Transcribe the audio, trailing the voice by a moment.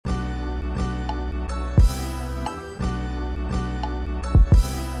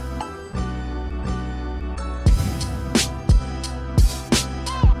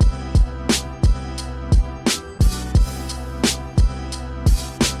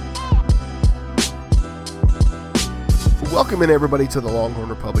Welcome in, everybody, to the Longhorn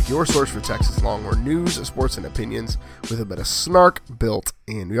Republic, your source for Texas Longhorn news, sports, and opinions with a bit of snark built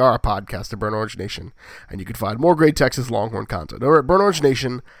in. We are a podcast of Burnt Orange Nation, and you can find more great Texas Longhorn content over at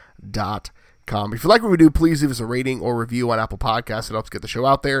BurnOrangeNation.com. If you like what we do, please leave us a rating or review on Apple Podcasts. It helps get the show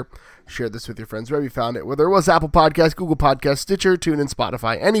out there. Share this with your friends wherever you found it, whether it was Apple Podcasts, Google Podcasts, Stitcher, TuneIn,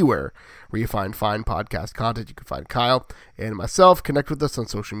 Spotify, anywhere where you find fine podcast content. You can find Kyle and myself. Connect with us on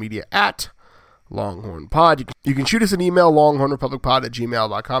social media at Longhorn Pod. You can shoot us an email,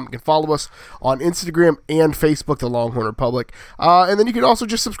 longhornrepublicpod@gmail.com. You can follow us on Instagram and Facebook, the Longhorn Republic. And then you can also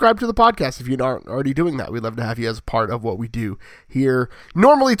just subscribe to the podcast if you aren't already doing that. We'd love to have you as a part of what we do here.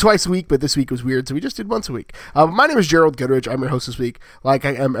 Normally twice a week, but this week was weird, so we just did once a week. My name is Gerald Goodrich. I'm your host this week, like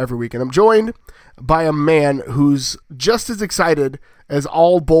I am every week. And I'm joined by a man who's just as excited as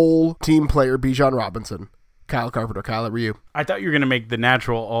all bowl team player Bijan Robinson. Kyle Carpenter. Kyle, how are you? I thought you were going to make the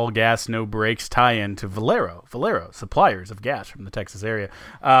natural all gas, no brakes tie-in to Valero. Valero, suppliers of gas from the Texas area.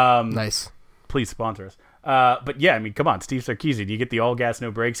 Nice. Please sponsor us. But yeah, I mean, come on, Steve Sarkisian. You get the all gas,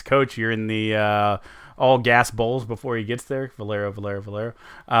 no brakes coach. You're in the all gas bowls before he gets there. Valero.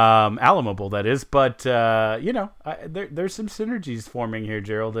 Alamo Bowl, that is. But, there's some synergies forming here,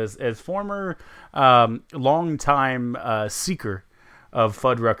 Gerald. As former longtime seeker of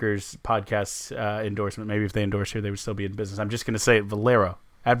Fuddruckers podcast endorsement. Maybe if they endorse here, they would still be in business. I'm just going to say it, Valero.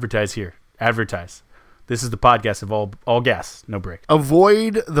 Advertise here. Advertise. This is the podcast of all gas, no break.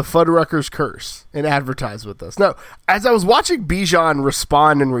 Avoid the Fuddruckers curse and advertise with us. Now, as I was watching Bijan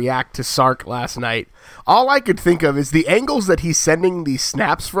respond and react to Sark last night, all I could think of is the angles that he's sending these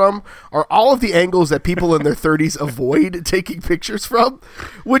snaps from are all of the angles that people in their 30s avoid taking pictures from,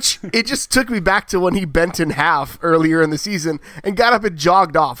 which it just took me back to when he bent in half earlier in the season and got up and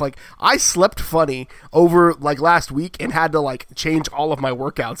jogged off. Like, I slept funny over last week and had to change all of my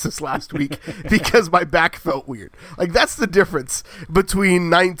workouts this last week because my back felt weird. That's the difference between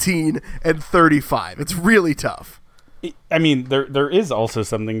 19 and 35. It's really tough. I mean, there is also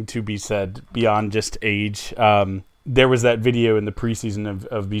something to be said beyond just age. There was that video in the preseason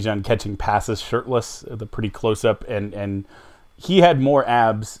of Bijan catching passes shirtless, the pretty close up, and he had more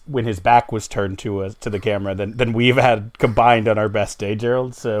abs when his back was turned to the camera than we've had combined on our best day,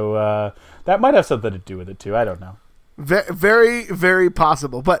 Gerald. So that might have something to do with it too. I don't know. Very, very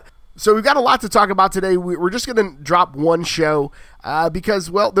possible, but. So we've got a lot to talk about today. We're just going to drop one show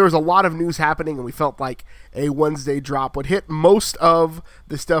because, there was a lot of news happening, and we felt like a Wednesday drop would hit most of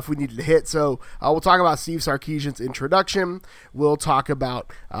the stuff we needed to hit. So we'll talk about Steve Sarkisian's introduction. We'll talk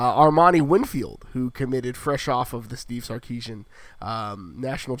about Armani Winfield, who committed fresh off of the Steve Sarkisian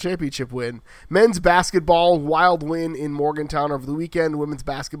national championship win. Men's basketball, wild win in Morgantown over the weekend. Women's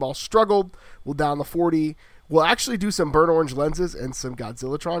basketball struggled. We'll down the 40. We'll actually do some Burnt Orange lenses and some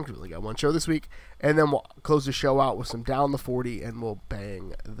Godzillatron because we only got one show this week. And then we'll close the show out with some Down the 40 and we'll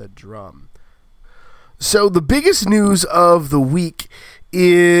bang the drum. So the biggest news of the week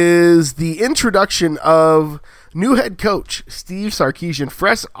is the introduction of new head coach Steve Sarkisian,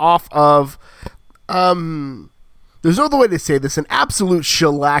 fresh off of, there's no other way to say this, an absolute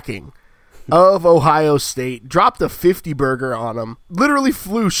shellacking of Ohio State. Dropped a 50 burger on him. Literally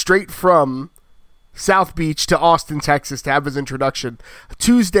flew straight from South Beach to Austin, Texas to have his introduction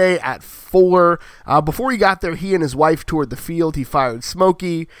Tuesday at 4. Before he got there, he and his wife toured the field. He fired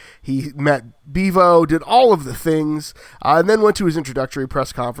Smokey. He met Bevo, did all of the things, and then went to his introductory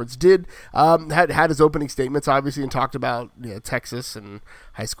press conference. Had his opening statements, obviously, and talked about Texas and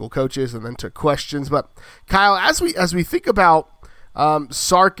high school coaches, and then took questions. But Kyle, as we think about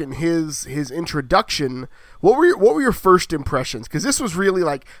Sark and his introduction, what were your first impressions? Because this was really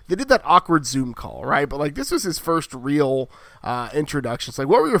they did that awkward Zoom call, right? But this was his first real introduction. So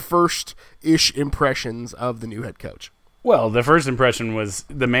what were your first-ish impressions of the new head coach? Well, the first impression was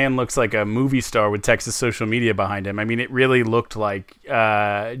the man looks like a movie star with Texas social media behind him. I mean, it really looked like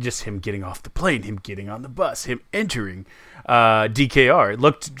just him getting off the plane, him getting on the bus, him entering DKR. It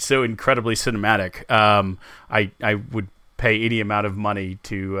looked so incredibly cinematic. I would pay any amount of money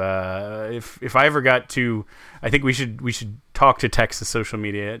to if I ever got to. I think we should talk to Texas social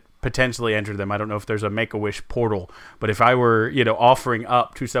media, potentially enter them. I don't know if there's a Make-A-Wish portal, but if I were offering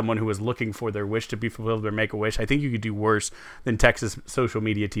up to someone who was looking for their wish to be fulfilled, their Make-A-Wish, I think you could do worse than Texas social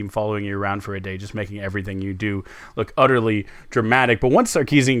media team following you around for a day, just making everything you do look utterly dramatic. But once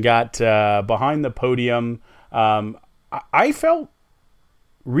Sarkisian got behind the podium, I felt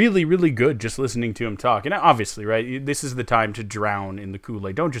really, really good just listening to him talk. And obviously, right, this is the time to drown in the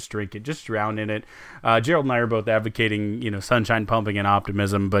Kool-Aid. Don't just drink it, just drown in it. Gerald and I are both advocating, sunshine pumping and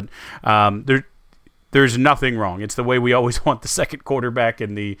optimism, but there's nothing wrong. It's the way we always want the second quarterback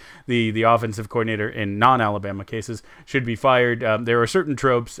and the offensive coordinator in non-Alabama cases should be fired. There are certain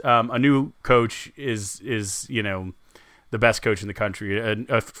tropes. A new coach is the best coach in the country.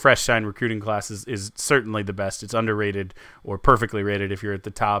 A fresh signed recruiting class is certainly the best. It's underrated or perfectly rated if you're at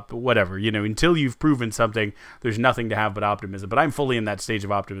the top, whatever. Until you've proven something, there's nothing to have but optimism. But I'm fully in that stage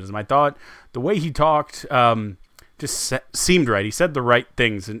of optimism. I thought the way he talked just seemed right. He said the right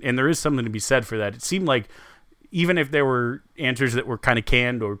things, and there is something to be said for that. It seemed like even if there were answers that were kind of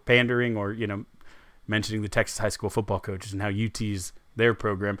canned or pandering or, mentioning the Texas high school football coaches and how UT's their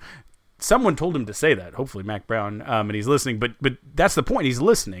program, someone told him to say that, hopefully Mac Brown, and he's listening. But that's the point. He's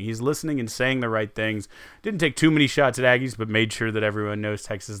listening. He's listening and saying the right things. Didn't take too many shots at Aggies, but made sure that everyone knows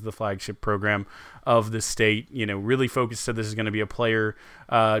Texas is the flagship program of the state. Really focused, said this is going to be a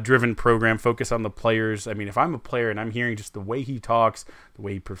player-driven program, focus on the players. I mean, if I'm a player and I'm hearing just the way he talks, the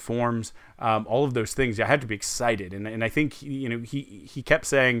way he performs, all of those things, I had to be excited. And I think, he kept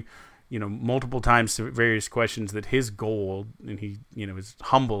saying, multiple times to various questions that his goal, and he, is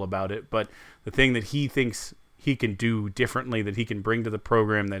humble about it, but the thing that he thinks he can do differently, that he can bring to the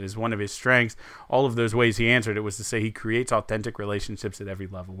program, that is one of his strengths, all of those ways he answered it was to say he creates authentic relationships at every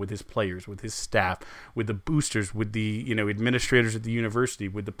level with his players, with his staff, with the boosters, with the, administrators at the university,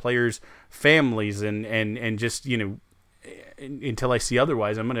 with the players' families, and just, until I see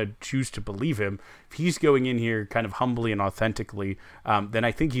otherwise, I'm going to choose to believe him. If he's going in here kind of humbly and authentically, then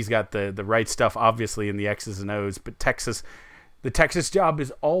I think he's got the right stuff, obviously, in the X's and O's. But the Texas job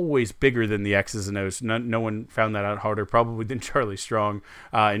is always bigger than the X's and O's. No one found that out harder probably than Charlie Strong,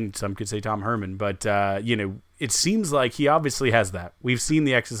 and some could say Tom Herman. But, it seems like he obviously has that. We've seen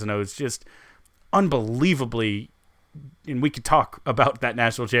the X's and O's just unbelievably, and we could talk about that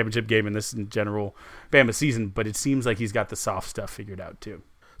national championship game and this in general Bama season, but it seems like he's got the soft stuff figured out too.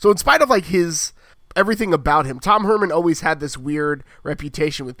 So in spite of everything about him, Tom Herman always had this weird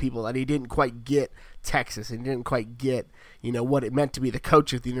reputation with people that he didn't quite get Texas and didn't quite get, what it meant to be the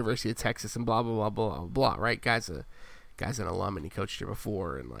coach at the University of Texas and blah, blah, blah, blah, blah, right? Guy's an alum and he coached here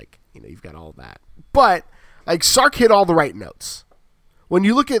before and you've got all that. But Sark hit all the right notes. When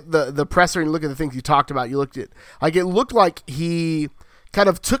you look at the presser and you look at the things you talked about, you looked at, it looked like he kind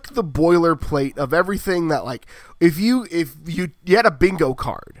of took the boilerplate of everything that, if you had a bingo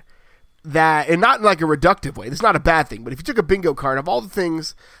card that, and not in a reductive way, it's not a bad thing, but if you took a bingo card of all the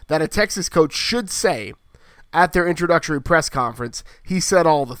things that a Texas coach should say at their introductory press conference, he said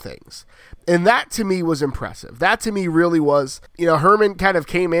all the things. And that to me was impressive. That to me really was, Herman kind of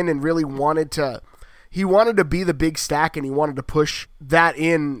came in and really wanted to be the big stack, and he wanted to push that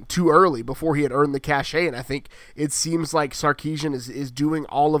in too early before he had earned the cachet. And I think it seems like Sarkisian is doing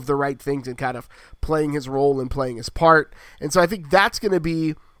all of the right things and kind of playing his role and playing his part. And so I think that's going to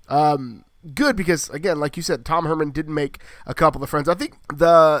be good because, again, like you said, Tom Herman did make a couple of friends. I think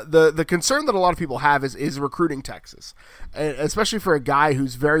the concern that a lot of people have is recruiting Texas, especially for a guy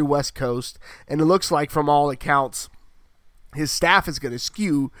who's very West Coast, and it looks like from all accounts his staff is going to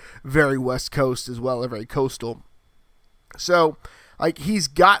skew very West Coast as well, or very coastal. So, he's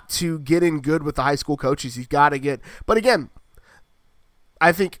got to get in good with the high school coaches. He's got to get, but again,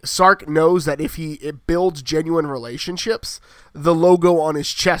 I think Sark knows that if it builds genuine relationships, the logo on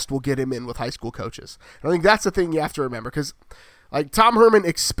his chest will get him in with high school coaches. And I think that's the thing you have to remember, because Tom Herman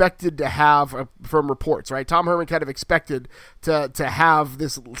expected to have, from reports, right? Tom Herman kind of expected to have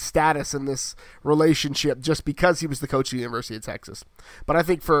this status and this relationship just because he was the coach of the University of Texas. But I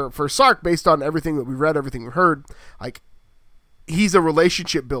think for Sark, based on everything that we've read, everything we've heard, he's a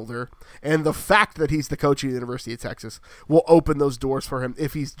relationship builder, and the fact that he's the coach of the University of Texas will open those doors for him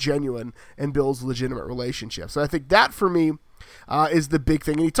if he's genuine and builds legitimate relationships. So I think that, for me, is the big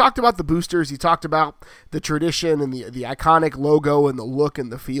thing. And he talked about the boosters. He talked about the tradition and the iconic logo and the look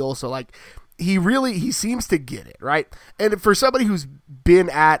and the feel. So, he seems to get it, right? And for somebody who's been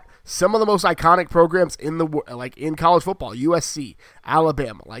at some of the most iconic programs in in college football, USC,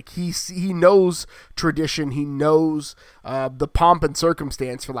 Alabama, he knows tradition. He knows the pomp and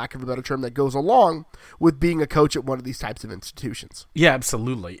circumstance, for lack of a better term, that goes along with being a coach at one of these types of institutions. Yeah,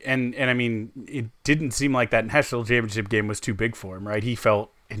 absolutely. And I mean, it didn't seem like that national championship game was too big for him, right? He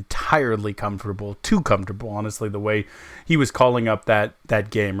felt entirely comfortable, too comfortable, honestly, the way he was calling up that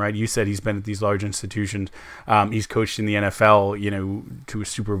game, right? You said he's been at these large institutions. He's coached in the NFL, to a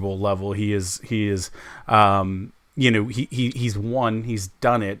Super Bowl level. He's won, he's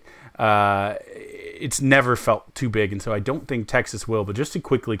done it. It's never felt too big, and so I don't think Texas will. But just to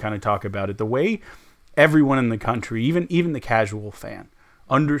quickly kind of talk about it, the way everyone in the country, even the casual fan,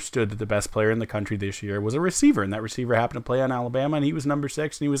 understood that the best player in the country this year was a receiver, and that receiver happened to play on Alabama, and he was number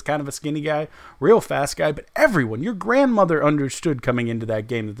 6, and he was kind of a skinny guy, real fast guy. But everyone, your grandmother understood coming into that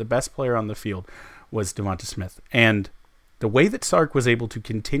game that the best player on the field was Devonta Smith. And the way that Sark was able to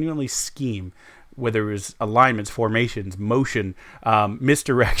continually scheme, whether it was alignments, formations, motion,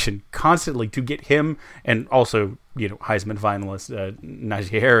 misdirection, constantly to get him and also, Heisman finalist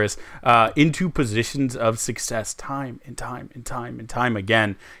Najee Harris into positions of success time and time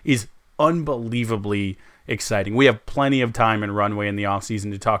again is unbelievably exciting. We have plenty of time and runway in the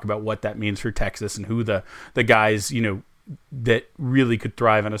offseason to talk about what that means for Texas and who the guys, that really could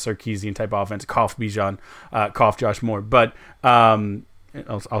thrive on a Sarkisian type offense. Cough Bijan, cough Josh Moore. But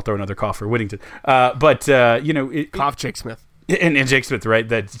I'll throw another cough for Whittington. Cough Jake Smith. And Jake Smith, right?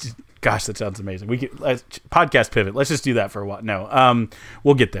 Gosh, that sounds amazing. We could podcast pivot. Let's just do that for a while. No,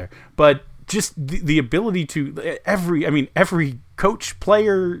 we'll get there. But just the ability to every coach,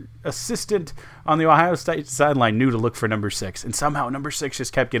 player, assistant on the Ohio State sideline knew to look for number 6, and somehow number 6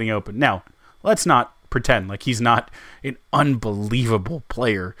 just kept getting open. Now, let's not pretend like he's not an unbelievable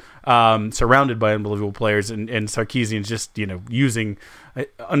player, surrounded by unbelievable players, and Sarkisian's just using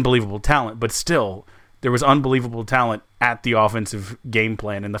unbelievable talent, but still there was unbelievable talent at the offensive game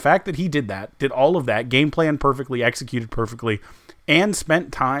plan. And the fact that he did all of that, game plan perfectly, executed perfectly, and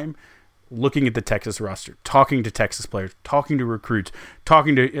spent time looking at the Texas roster, talking to Texas players, talking to recruits,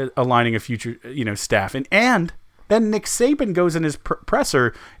 talking to aligning a future staff, and then Nick Saban goes in his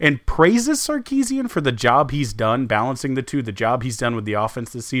presser and praises Sarkisian for the job he's done balancing the two, the job he's done with the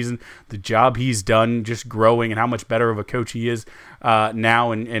offense this season, the job he's done just growing, and how much better of a coach he is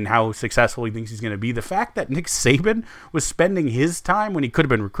now, and how successful he thinks he's going to be. The fact that Nick Saban was spending his time when he could have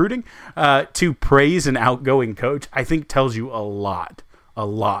been recruiting to praise an outgoing coach, I think tells you a lot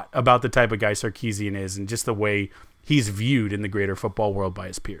about the type of guy Sarkisian is, and just the way he's viewed in the greater football world by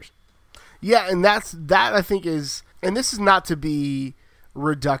his peers. Yeah, and that I think is, and this is not to be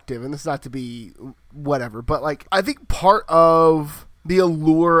reductive, and this is not to be whatever, but I think part of the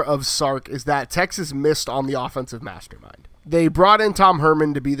allure of Sark is that Texas missed on the offensive mastermind. They brought in Tom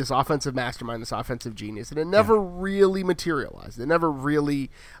Herman to be this offensive mastermind, this offensive genius, and it never really materialized. It never really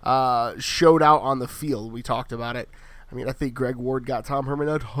showed out on the field. We talked about it. I think Greg Ward got Tom Herman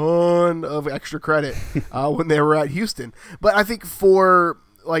a ton of extra credit when they were at Houston. But I think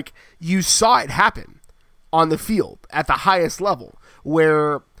you saw it happen on the field at the highest level,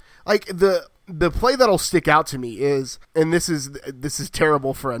 where the play that'll stick out to me is, and this is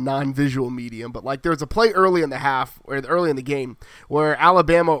terrible for a non-visual medium, but there's a play early in the half or early in the game where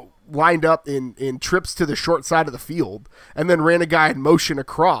Alabama lined up in trips to the short side of the field and then ran a guy in motion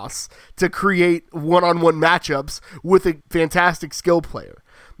across to create one-on-one matchups with a fantastic skill player.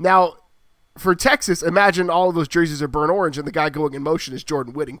 Now, for Texas, imagine all of those jerseys are burnt orange and the guy going in motion is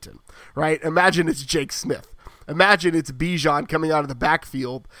Jordan Whittington, right? Imagine it's Jake Smith. Imagine it's Bijan coming out of the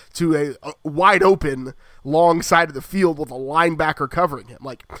backfield to a wide open long side of the field with a linebacker covering him.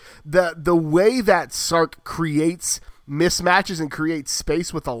 The way that Sark creates mismatches and creates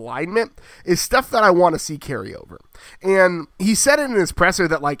space with alignment is stuff that I want to see carry over. And he said it in his presser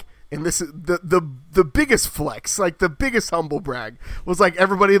that and this is the biggest flex, the biggest humble brag was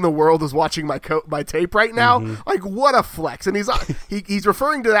everybody in the world is watching my tape right now. Mm-hmm. What a flex. And he's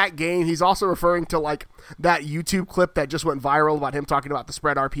referring to that game. He's also referring to that YouTube clip that just went viral about him talking about the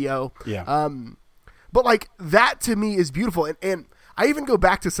spread RPO. Yeah. But that to me is beautiful. And I even go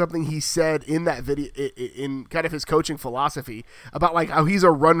back to something he said in that video, in kind of his coaching philosophy about how he's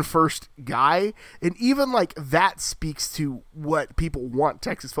a run first guy. And even that speaks to what people want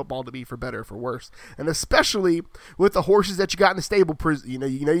Texas football to be, for better or for worse. And especially with the horses that you got in the stable,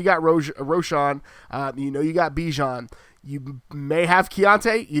 you got Roschon, you got Bijan, you may have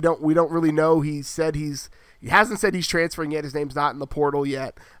Keontae. We don't really know. He hasn't said he's transferring yet. His name's not in the portal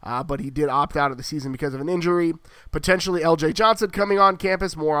yet, but he did opt out of the season because of an injury. Potentially LJ Johnson coming on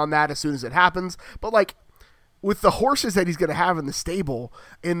campus. More on that as soon as it happens. But with the horses that he's going to have in the stable,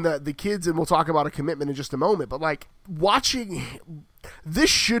 and the kids, and we'll talk about a commitment in just a moment, but watching,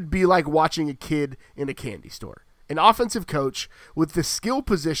 this should be like watching a kid in a candy store. An offensive coach with the skill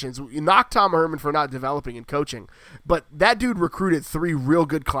positions. You knock Tom Herman for not developing and coaching, but that dude recruited 3 real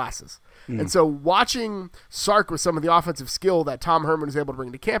good classes. And so watching Sark with some of the offensive skill that Tom Herman is able to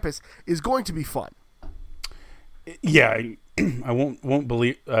bring to campus is going to be fun. Yeah, I won't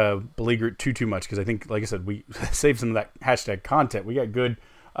beleaguer it too much, because I think, like I said, we saved some of that hashtag content. We got good.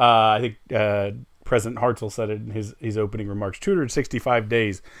 I think President Hartzell said it in his opening remarks: 265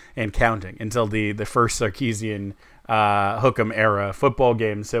 days and counting until the first Sarkisian Hook'em era football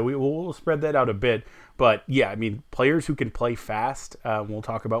games. So we'll spread that out a bit. But yeah, I mean, players who can play fast, we'll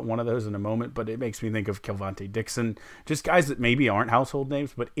talk about one of those in a moment, but it makes me think of Kelvontae Dixon, just guys that maybe aren't household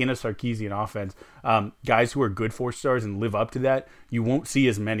names, but in a Sarkisian offense, guys who are good 4-stars and live up to that. You won't see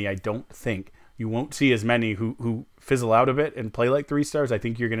as many, I don't think. You won't see as many who fizzle out a bit and play like 3-stars. I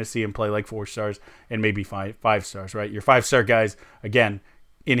think you're going to see him play like 4-stars and maybe 5-stars, right? Your 5-star guys, again,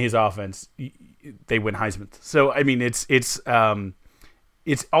 in his offense, they win Heisman. So, I mean, it's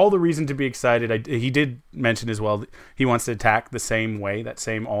all the reason to be excited. He did mention as well that he wants to attack the same way, that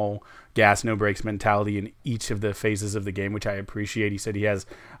same all gas, no brakes mentality in each of the phases of the game, which I appreciate. He said he has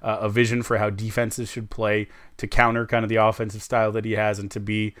a vision for how defenses should play to counter kind of the offensive style that he has and to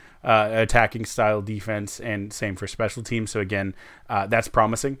be attacking style defense, and same for special teams. So again, that's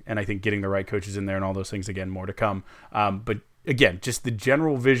promising, and I think getting the right coaches in there and all those things, again, more to come. But again, just the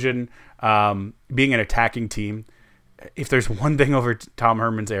general vision, being an attacking team. If there's one thing over Tom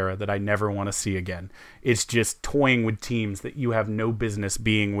Herman's era that I never want to see again, it's just toying with teams that you have no business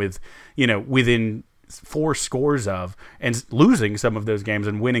being with, within 4 scores of, and losing some of those games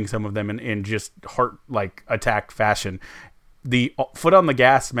and winning some of them in just heart-like attack fashion. The foot on the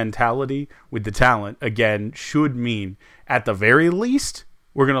gas mentality with the talent, again, should mean at the very least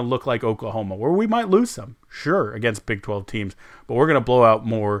we're going to look like Oklahoma, where we might lose some, sure, against Big 12 teams, but we're going to blow out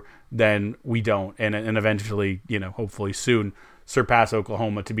more than we don't, and eventually, hopefully soon, surpass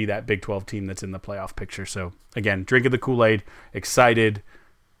Oklahoma to be that Big 12 team that's in the playoff picture. So, again, drinking the Kool-Aid, excited.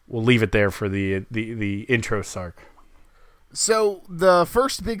 We'll leave it there for the intro, Sark. So, the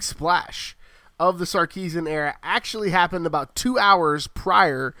first big splash of the Sarkisian era actually happened about 2 hours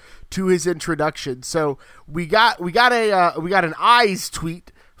prior to his introduction. So, we got an eyes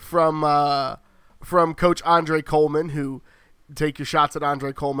tweet from Coach Andre Coleman, who, take your shots at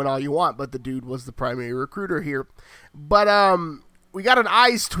Andre Coleman all you want, but the dude was the primary recruiter here. But we got an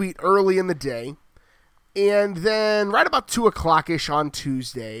eyes tweet early in the day, and then right about 2 o'clock-ish on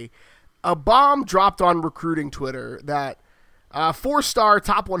Tuesday, a bomb dropped on recruiting Twitter that 4-star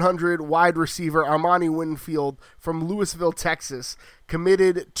top 100 wide receiver Armani Winfield from Louisville, Texas,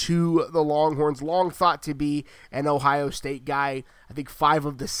 committed to the Longhorns, long thought to be an Ohio State guy. I think 5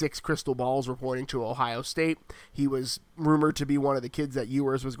 of the 6 crystal balls were pointing to Ohio State. He was rumored to be one of the kids that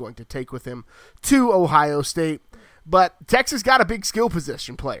Ewers was going to take with him to Ohio State. But Texas got a big skill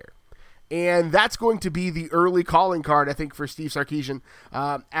position player. And that's going to be the early calling card, I think, for Steve Sarkisian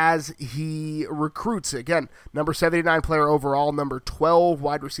as he recruits. Again, number 79 player overall, number 12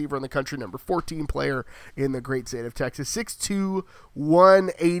 wide receiver in the country, number 14 player in the great state of Texas. 6'2",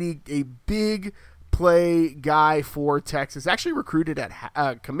 180, a big play guy for Texas. Actually committed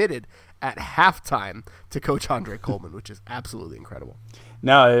at halftime to Coach Andre Coleman, which is absolutely incredible.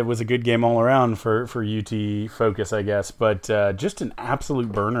 No, it was a good game all around for UT Focus, I guess, but just an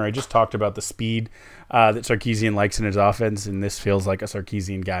absolute burner. I just talked about the speed that Sarkisian likes in his offense, and this feels like a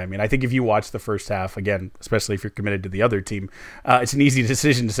Sarkisian guy. I mean, I think if you watch the first half, again, especially if you're committed to the other team, it's an easy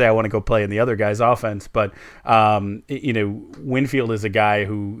decision to say, I want to go play in the other guy's offense, but, Winfield is a guy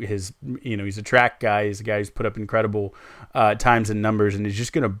who he's a track guy. He's a guy who's put up incredible times and numbers, and he's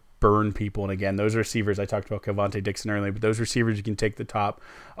just going to burn people. And again, those receivers, I talked about Kelvontae Dixon earlier, but those receivers, you can take the top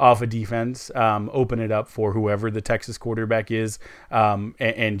off a defense, open it up for whoever the Texas quarterback is,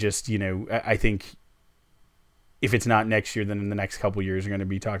 and just, I think if it's not next year, then in the next couple years, you're going to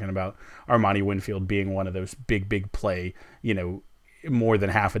be talking about Armani Winfield being one of those big play, more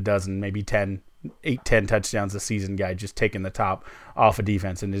than half a dozen, maybe 10 touchdowns a season guy, just taking the top off a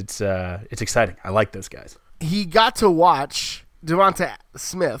defense. And it's exciting. I like those guys. He got to watch Devonta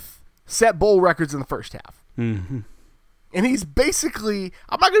Smith set bowl records in the first half. Mm-hmm. And he's basically,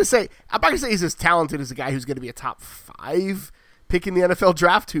 I'm not going to say he's as talented as a guy who's going to be a top 5 pick in the NFL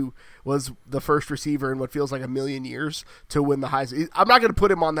draft, who was the first receiver in what feels like a million years to win the Heisman. I'm not going to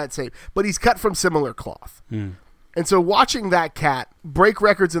put him on that same, but he's cut from similar cloth. Mm. And so watching that cat break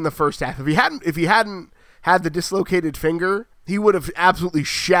records in the first half, if he hadn't had the dislocated finger, he would have absolutely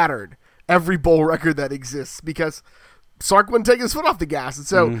shattered every bowl record that exists, because Sark wouldn't take his foot off the gas. And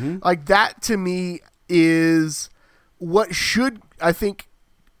so, like, that to me is what should, I think,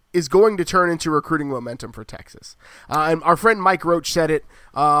 is going to turn into recruiting momentum for Texas. And our friend Mike Roach said it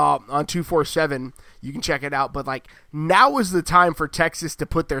on 247. You can check it out. But, like, now is the time for Texas to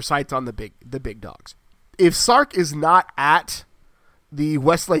put their sights on the big dogs. If Sark is not at the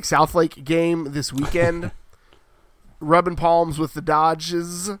Westlake-Southlake game this weekend, rubbing palms with the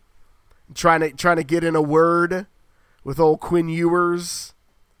Dodgers, trying to get in a word with old Quinn Ewers,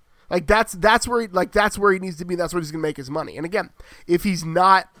 like that's where he needs to be. That's where he's gonna make his money. And again, if he's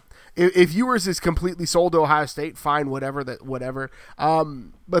not, if Ewers is completely sold to Ohio State, fine, whatever.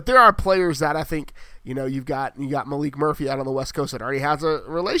 But there are players that I think, you got Malik Murphy out on the West Coast that already has a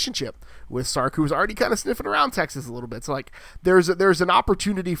relationship with Sark, who's already kind of sniffing around Texas a little bit. So like there's an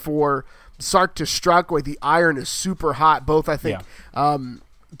opportunity for Sark to strike where the iron is super hot. Both I think. Yeah.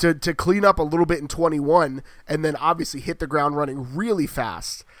 To clean up a little bit in 21 and then obviously hit the ground running really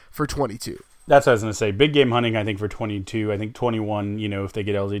fast for 22. That's what I was going to say. Big game hunting, I think, for 22. I think 21, if they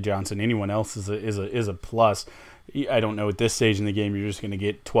get LJ Johnson, anyone else is a plus. I don't know at this stage in the game you're just going to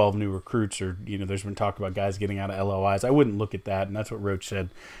get 12 new recruits or, there's been talk about guys getting out of LOIs. I wouldn't look at that, and that's what Roach said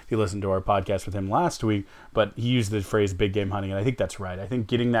if you listened to our podcast with him last week. But he used the phrase big game hunting, and I think that's right. I think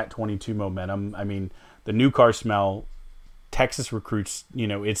getting that 22 momentum, the new car smell, Texas recruits,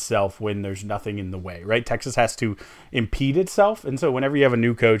 itself when there's nothing in the way, right? Texas has to impede itself. And so whenever you have a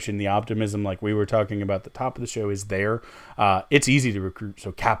new coach and the optimism, like we were talking about at the top of the show, is there, it's easy to recruit.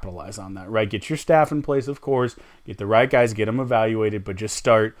 So capitalize on that, right? Get your staff in place, of course, get the right guys, get them evaluated, but just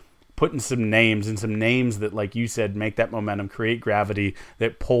start putting some names that, like you said, make that momentum, create gravity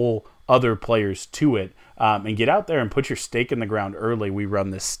that pull other players to it, and get out there and put your stake in the ground early. We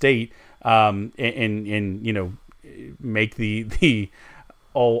run this state, and make the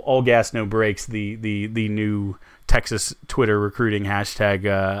all gas no brakes the new Texas Twitter recruiting hashtag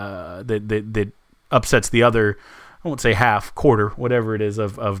that upsets the other, I won't say half, quarter, whatever it is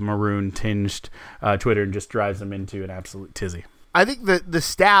of maroon tinged Twitter, and just drives them into an absolute tizzy. I think that the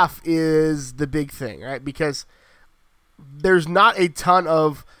staff is the big thing, right? Because there's not a ton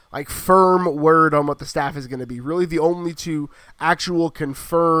of like firm word on what the staff is going to be. Really, the only two actual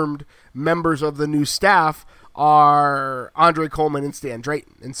confirmed members of the new staff are Andre Coleman and Stan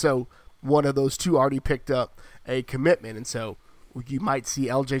Drayton. And so one of those two already picked up a commitment. And so you might see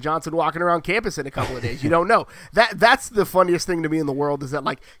LJ Johnson walking around campus in a couple of days. You don't know. That's the funniest thing to me in the world, is that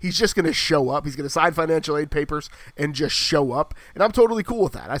like he's just going to show up. He's going to sign financial aid papers and just show up. And I'm totally cool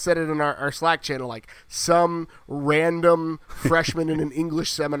with that. I said it in our Slack channel, like some random freshman in an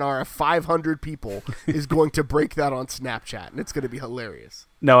English seminar of 500 people is going to break that on Snapchat, and it's going to be hilarious.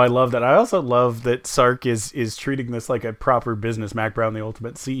 No, I love that. I also love that Sark is treating this like a proper business. Mac Brown, the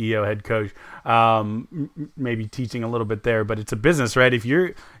ultimate CEO, head coach, maybe teaching a little bit there, but it's a business, right? If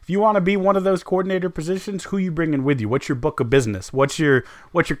you want to be one of those coordinator positions, who you bringing with you? What's your book of business? What's your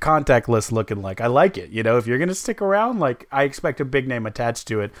contact list looking like? I like it. If you're going to stick around, like I expect a big name attached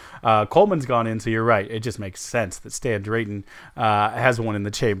to it. Coleman's gone in, so you're right. It just makes sense that Stan Drayton has one in the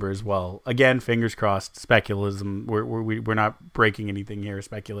chamber as well. Again, fingers crossed. Speculation. We're not breaking anything here.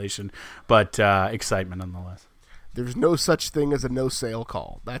 Speculation, but excitement nonetheless. There's no such thing as a no sale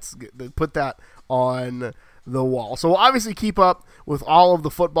call. Put that on the wall. So we'll obviously keep up with all of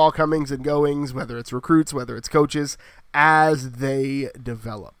the football comings and goings, whether it's recruits, whether it's coaches, as they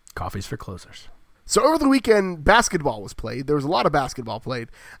develop. Coffees for closers. So over the weekend, basketball was played. There was a lot of basketball played.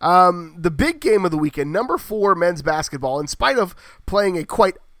 The big game of the weekend, number 4 men's basketball, in spite of playing a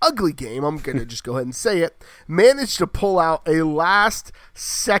quite ugly game, I'm going to just go ahead and say it, managed to pull out a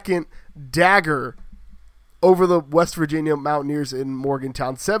last-second dagger over the West Virginia Mountaineers in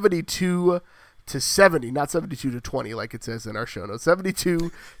Morgantown, 72-70, not 72-20 like it says in our show notes,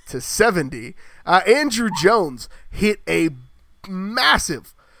 72-70. Andrew Jones hit a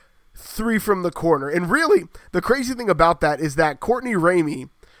massive 3 from the corner, and really the crazy thing about that is that Courtney Ramey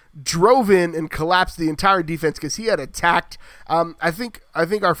drove in and collapsed the entire defense because he had attacked. I think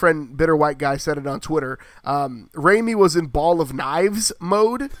our friend Bitter White Guy said it on Twitter. Ramey was in ball of knives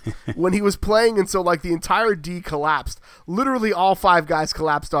mode when he was playing, and so like the entire D collapsed. Literally all 5 guys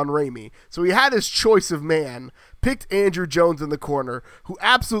collapsed on Ramey. So he had his choice of man, picked Andrew Jones in the corner, who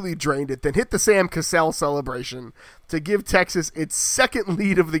absolutely drained it, then hit the Sam Cassell celebration to give Texas its second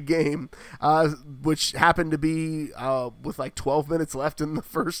lead of the game, which happened to be with like 12 minutes left in the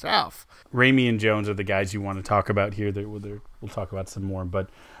first half. Ramey and Jones are the guys you want to talk about here. We'll talk about some more, but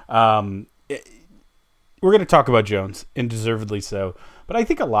we're going to talk about Jones, and deservedly so. But I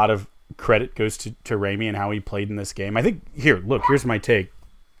think a lot of credit goes to Ramey and how he played in this game. I think, here's my take.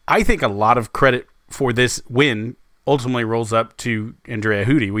 I think a lot of credit for this win ultimately rolls up to Andrea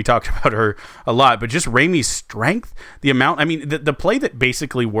Hootie. We talked about her a lot, but just Ramey's strength, the play that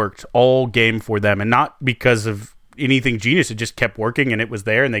basically worked all game for them, and not because of anything genius, it just kept working and it was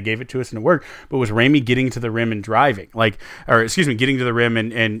there and they gave it to us and it worked, but was Ramey getting to the rim and driving, getting to the rim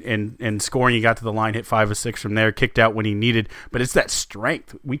and scoring. He got to the line, hit 5 of 6 from there, kicked out when he needed, but it's that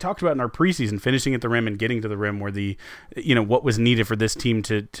strength we talked about in our preseason, finishing at the rim and getting to the rim where what was needed for this team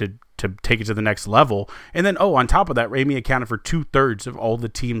to to take it to the next level. And then, on top of that, Ramey accounted for 2/3 of all the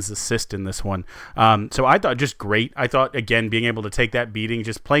team's assists in this one. So I thought just great. I thought, again, being able to take that beating,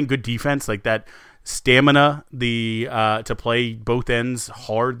 just playing good defense, like that stamina, to play both ends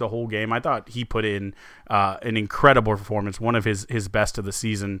hard the whole game. I thought he put in an incredible performance, one of his best of the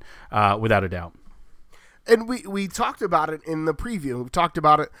season, without a doubt. And we talked about it in the preview. We've talked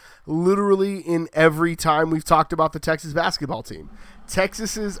about it literally in every time we've talked about the Texas basketball team.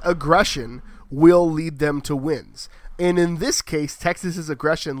 Texas's aggression will lead them to wins. And in this case, Texas's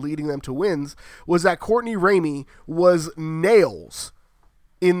aggression leading them to wins was that Courtney Ramey was nails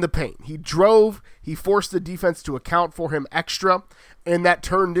in the paint. He drove, he forced the defense to account for him extra, and that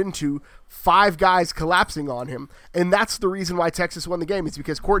turned into 5 guys collapsing on him. And that's the reason why Texas won the game. It's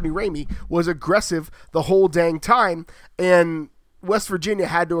because Courtney Ramey was aggressive the whole dang time, and West Virginia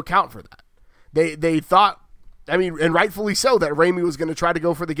had to account for that. They thought, and rightfully so, that Ramey was going to try to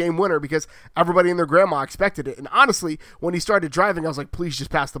go for the game winner because everybody and their grandma expected it. And honestly, when he started driving, I was like, please just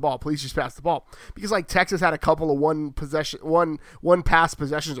pass the ball. Please just pass the ball. Because Texas had a couple of one pass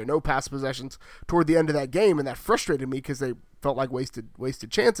possessions or no pass possessions toward the end of that game, and that frustrated me because they felt like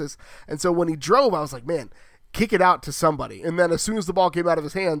wasted chances. And so when he drove, I was like, man, kick it out to somebody. And then as soon as the ball came out of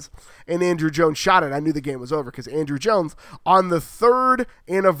his hands and Andrew Jones shot it, I knew the game was over because Andrew Jones, on the 3rd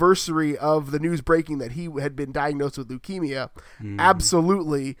anniversary of the news breaking that he had been diagnosed with leukemia,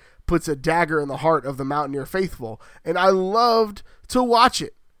 absolutely puts a dagger in the heart of the Mountaineer faithful. And I loved to watch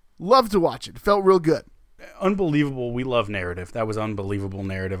it. It felt real good. Unbelievable. We love narrative. That was unbelievable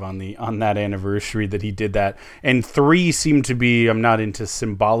narrative on that anniversary that he did that. And 3 seemed to be, I'm not into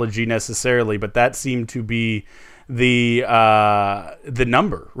symbology necessarily, but that seemed to be the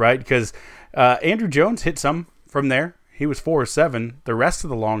number, right? Because Andrew Jones hit some from there. He was 4 or 7. The rest of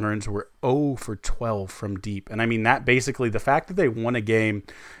the Longhorns were 0 for 12 from deep. And I mean, that basically, the fact that they won a game,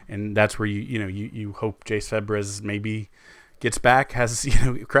 and that's where you hope Jace Febres maybe gets back,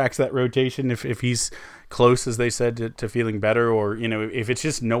 cracks that rotation if he's close, as they said, to feeling better, or if it's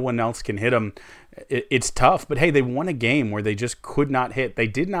just no one else can hit him, it's tough. But hey, they won a game where they just could not hit. They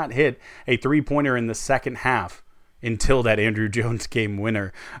did not hit a 3-pointer in the second half until that Andrew Jones game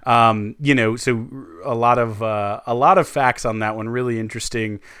winner. So a lot of facts on that one, really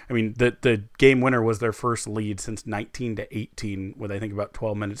interesting. I mean, the game winner was their first lead since 19-18 with I think about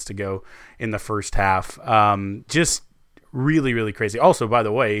 12 minutes to go in the first half. Just really, really crazy. Also, by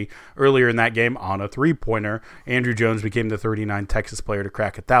the way, earlier in that game, on a 3-pointer, Andrew Jones became the 39th Texas player to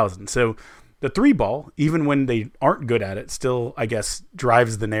crack 1,000. So the 3-ball, even when they aren't good at it, still, I guess,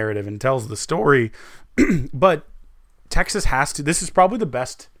 drives the narrative and tells the story. But Texas has to. This is probably the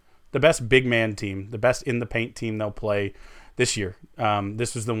best big man team, the best in the paint team they'll play this year.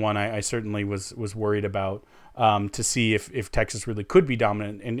 This was the one I certainly was worried about, to see if Texas really could be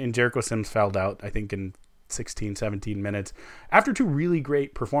dominant. And Jericho Sims fouled out, I think, in 16, 17 minutes after 2 really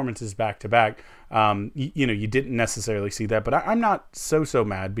great performances back to back. You didn't necessarily see that, but I'm not so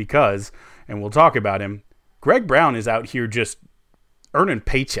mad because, and we'll talk about him, Greg Brown is out here just earning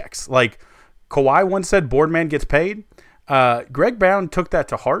paychecks. Like Kawhi once said, Boardman gets paid. Greg Brown took that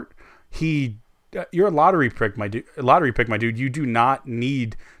to heart. You're a lottery pick, my dude. You do not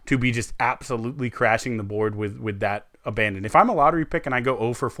need to be just absolutely crashing the board with that abandon. If I'm a lottery pick and I go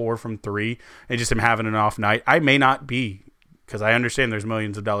 0 for 4 from 3 and just am having an off night, I may not be, because I understand there's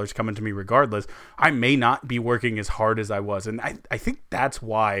millions of dollars coming to me regardless, I may not be working as hard as I was. And I think that's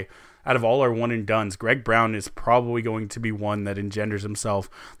why, out of all our one and dones, Greg Brown is probably going to be one that engenders himself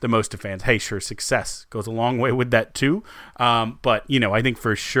the most to fans. Hey, sure, success goes a long way with that too. But I think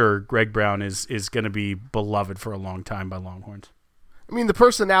for sure Greg Brown is going to be beloved for a long time by Longhorns. I mean, the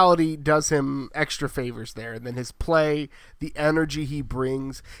personality does him extra favors there, and then his play, the energy he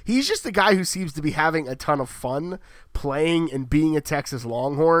brings. He's just a guy who seems to be having a ton of fun playing and being a Texas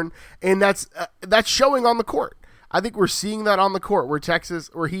Longhorn, and that's showing on the court. I think we're seeing that on the court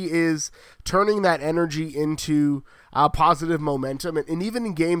where he is turning that energy into positive momentum, and even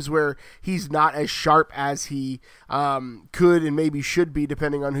in games where he's not as sharp as he could and maybe should be,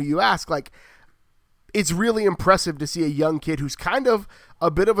 depending on who you ask, it's really impressive to see a young kid who's kind of a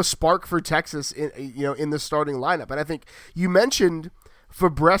bit of a spark for Texas in the starting lineup. And I think you mentioned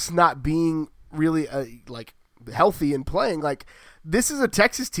Febres not being really healthy and playing. This is a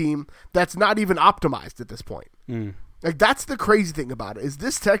Texas team that's not even optimized at this point. That's the crazy thing about it, is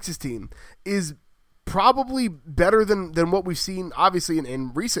this Texas team is probably better than what we've seen, obviously,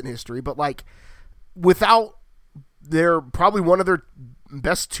 in recent history, but without probably one of their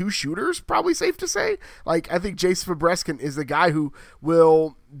best two shooters, probably safe to say. Like, I think Jace Fabreskin is the guy who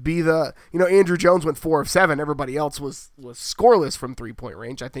will be the, Andrew Jones went 4 of 7. Everybody else was scoreless from 3-point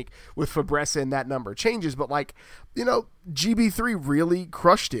range. I think with Fabreskin that number changes, but GB3 really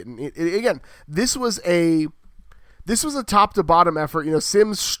crushed it. And again, this was a top to bottom effort.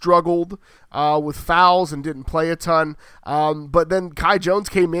 Sims struggled with fouls and didn't play a ton. But then Kai Jones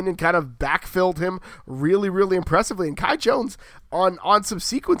came in and kind of backfilled him really, really impressively. And Kai Jones on some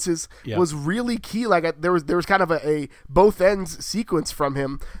sequences was really key. Like there was kind of a both ends sequence from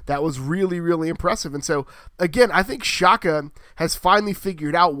him that was really, really impressive. And so again, I think Shaka has finally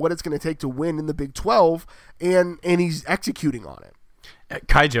figured out what it's going to take to win in the Big 12, and he's executing on it.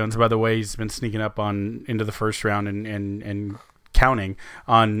 Kai Jones, by the way, he's been sneaking up into the first round and counting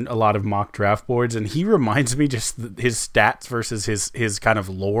on a lot of mock draft boards, and he reminds me, just his stats versus his kind of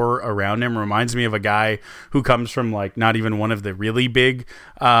lore around him reminds me of a guy who comes from like not even one of the really big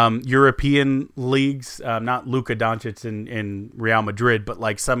European leagues, not Luka Doncic in Real Madrid, but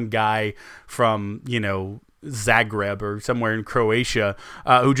like some guy from Zagreb or somewhere in Croatia,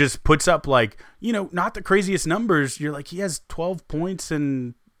 who just puts up not the craziest numbers. You're like, he has 12 points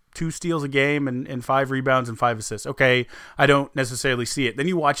and 2 steals a game and 5 rebounds and 5 assists. Okay, I don't necessarily see it. Then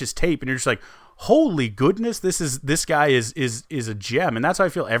you watch his tape and you're just like, holy goodness, this guy is a gem. And that's how I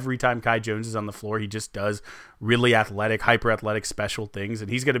feel every time Kai Jones is on the floor. He just does really athletic, hyper athletic, special things, and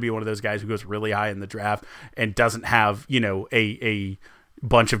he's going to be one of those guys who goes really high in the draft and doesn't have a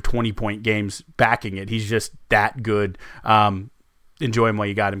bunch of 20-point games backing it. He's just that good. Enjoy him while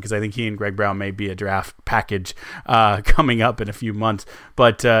you got him, because I think he and Greg Brown may be a draft package coming up in a few months.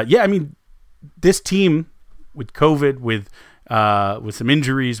 But this team with COVID, with some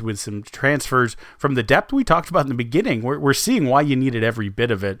injuries, with some transfers, from the depth we talked about in the beginning, we're seeing why you needed every bit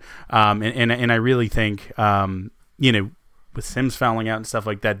of it. And I really think with Sims fouling out and stuff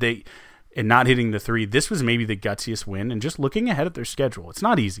like that, and not hitting the 3, this was maybe the gutsiest win. And just looking ahead at their schedule, it's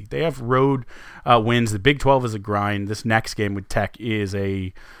not easy. They have road wins. The Big 12 is a grind. This next game with Tech is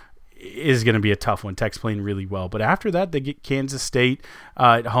going to be a tough one. Tech's playing really well. But after that, they get Kansas State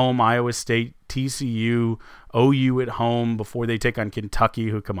at home, Iowa State, TCU, OU at home before they take on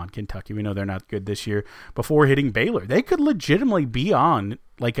Kentucky, come on, Kentucky, we know they're not good this year, before hitting Baylor. They could legitimately be on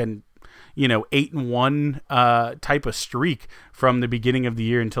like an 8-1 type of streak from the beginning of the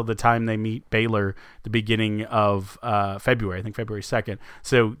year until the time they meet Baylor, the beginning of February, I think February 2nd.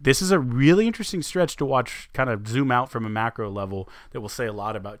 So this is a really interesting stretch to watch, kind of zoom out from a macro level, that will say a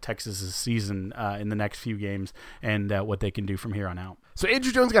lot about Texas's season in the next few games and what they can do from here on out. So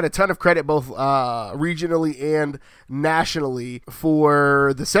Andrew Jones got a ton of credit both regionally and nationally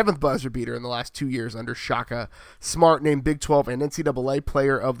for the 7th buzzer beater in the last 2 years under Shaka Smart, named Big 12 and NCAA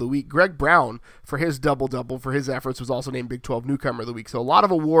Player of the Week. Greg Brown, for his double-double, for his efforts, was also named Big 12 Newcomer of the Week. So a lot of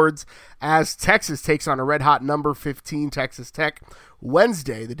awards as Texas takes on a red-hot number 15 Texas Tech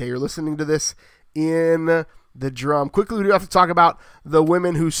Wednesday, the day you're listening to this, in the Drum. Quickly, we do have to talk about the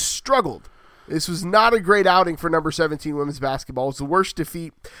women who struggled. This was not a great outing for number 17 women's basketball. It was the worst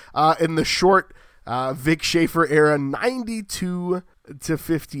defeat in the short Vic Schaefer era,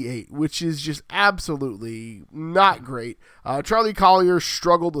 92-58, which is just absolutely not great. Charlie Collier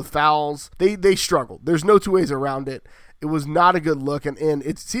struggled with fouls. They struggled. There's no two ways around it. It was not a good look, and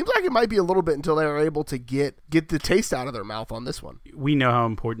it seems like it might be a little bit until they are able to get the taste out of their mouth on this one. We know how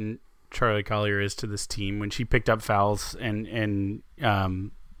important Charlie Collier is to this team. When she picked up fouls and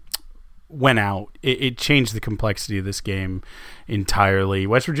went out, it changed the complexity of this game entirely.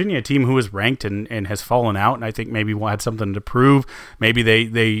 West Virginia, a team who was ranked and has fallen out, and I think maybe had something to prove. Maybe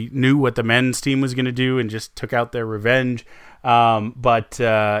they knew what the men's team was going to do and just took out their revenge. But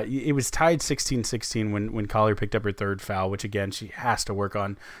it was tied 16-16 when Collier picked up her 3rd foul, which again, she has to work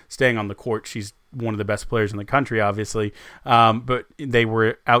on staying on the court. She's one of the best players in the country, obviously. But they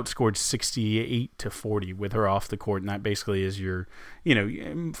were outscored 68-40 with her off the court. And that basically is your,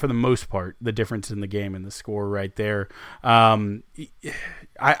 for the most part, the difference in the game and the score right there. I'm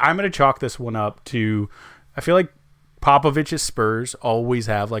going to chalk this one up to, I feel like Popovich's Spurs always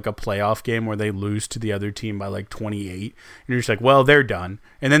have like a playoff game where they lose to the other team by like 28. And you're just like, well, they're done.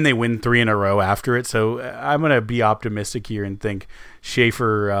 And then they win 3 in a row after it. So I'm going to be optimistic here and think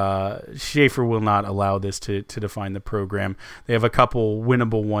Schaefer will not allow this to define the program. They have a couple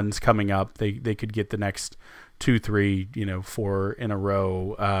winnable ones coming up. They could get the next 2, 3, 4 in a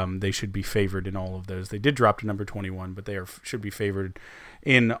row. They should be favored in all of those. They did drop to number 21, but should be favored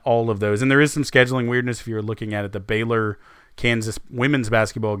in all of those. And there is some scheduling weirdness if you're looking at it. The Baylor Kansas women's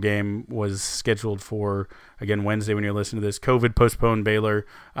basketball game was scheduled for, Again, Wednesday when you're listening to this, COVID postponed Baylor.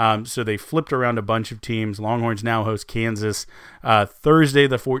 So they flipped around a bunch of teams. Longhorns now host Kansas Thursday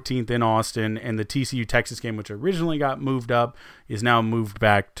the 14th in Austin, and the TCU-Texas game, which originally got moved up, is now moved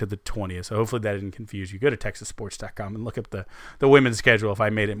back to the 20th. So hopefully that didn't confuse you. Go to texassports.com and look up the women's schedule if I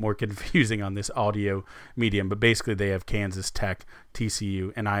made it more confusing on this audio medium. But basically they have Kansas, Tech,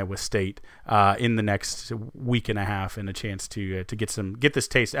 TCU, and Iowa State in the next week and a half, and a chance to get this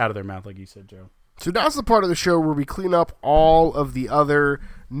taste out of their mouth, like you said, Joe. So now's the part of the show where we clean up all of the other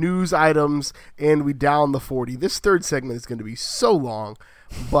news items and we down the 40. This third segment is going to be so long.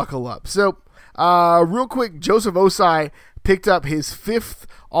 Buckle up. So real quick, Joseph Osai picked up his 5th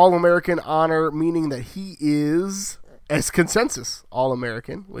All-American honor, meaning that he is as consensus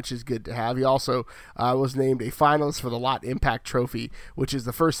All-American, which is good to have. He also was named a finalist for the Lot Impact Trophy, which is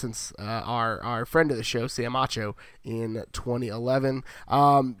the first since our friend of the show, Sam Acho, in 2011.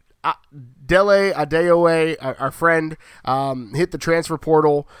 Dele Adeoye, our friend, hit the transfer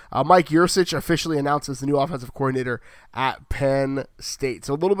portal. Mike Yurcich officially announced as the new offensive coordinator at Penn State.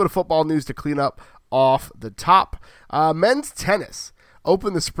 So a little bit of football news to clean up off the top. Men's tennis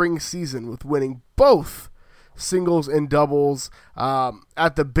opened the spring season with winning both singles and doubles.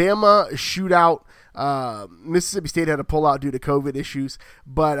 At the Bama shootout, Mississippi State had to pull out due to COVID issues.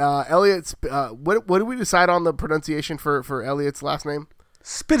 But Elliott's, what did we decide on the pronunciation for Elliott's last name?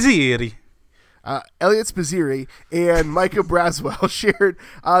 Spazzieri. Elliot Spazzieri and Micah Braswell shared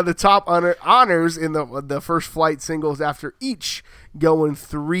the top honors in the first flight singles after each going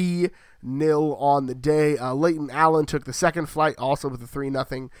 3-0 on the day. Leighton Allen took the second flight also with a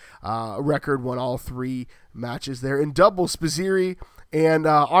 3-0 record, won all 3 matches there. In doubles, Spazzieri and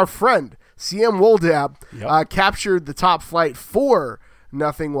our friend CM Woldab captured the top flight 4-0,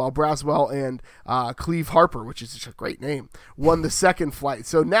 while Braswell and Cleve Harper, which is just a great name, won the second flight.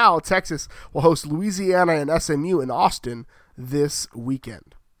 So now Texas will host Louisiana and SMU in Austin this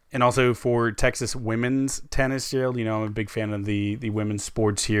weekend. And also for Texas women's tennis, Gerald, I'm a big fan of the women's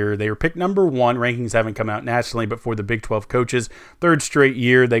sports here. They were picked number 1. Rankings haven't come out nationally, but for the Big 12 coaches, 3rd straight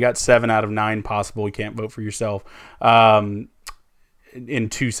year, they got 7 out of 9 possible. You can't vote for yourself. In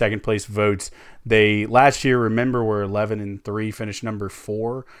 2 second-place votes. They last year, remember, were 11-3, finished number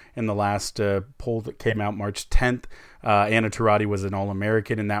 4 in the last poll that came out March 10th. Anna Tarati was an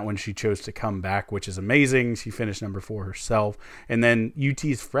All-American, and that one she chose to come back, which is amazing. She finished number 4 herself. And then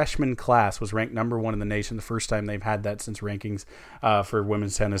UT's freshman class was ranked number 1 in the nation, the first time they've had that since rankings for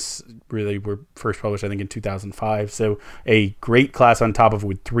women's tennis really were first published, I think, in 2005. So a great class on top of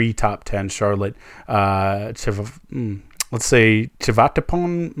with 3 top 10, Charlotte, let's say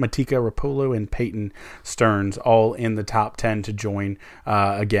Chivatapon, Matika Rapolo, and Peyton Stearns all in the top 10 to join,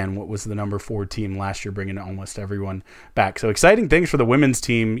 again, what was the number 4 team last year, bringing almost everyone back. So exciting things for the women's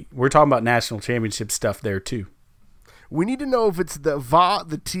team. We're talking about national championship stuff there, too. We need to know if it's the va,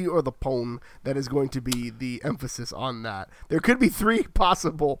 the t, or the pon that is going to be the emphasis on that. There could be 3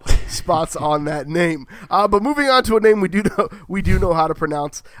 possible spots on that name. But moving on to a name we do know how to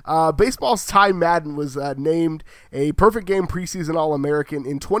pronounce. Baseball's Ty Madden was named a perfect game preseason All-American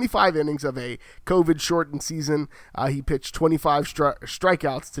in 25 innings of a COVID-shortened season. He pitched 25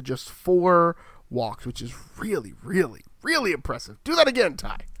 strikeouts to just 4 walks, which is really, really, really impressive. Do that again,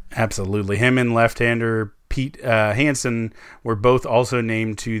 Ty. Absolutely. Him and left-hander Pete Hansen were both also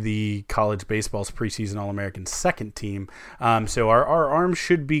named to the college baseball's preseason All-American second team. So our arms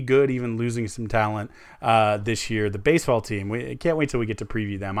should be good, even losing some talent this year. The baseball team, we can't wait till we get to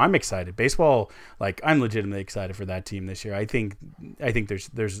preview them. I'm excited. Baseball, I'm legitimately excited for that team this year. I think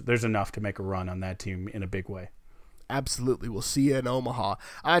there's enough to make a run on that team in a big way. Absolutely. We'll see you in Omaha.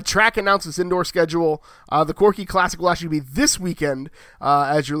 Track announced its indoor schedule. The Corky Classic will actually be this weekend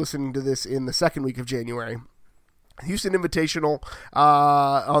as you're listening to this in the second week of January. Houston Invitational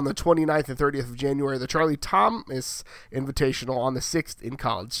on the 29th and 30th of January. The Charlie Thomas Invitational on the 6th in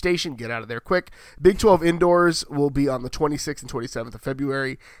College Station. Get out of there quick. Big 12 Indoors will be on the 26th and 27th of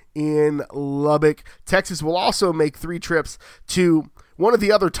February in Lubbock. Texas will also make 3 trips to one of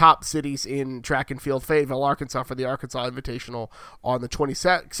the other top cities in track and field, Fayetteville, Arkansas, for the Arkansas Invitational on the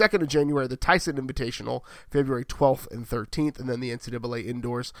 22nd of January, the Tyson Invitational, February 12th and 13th, and then the NCAA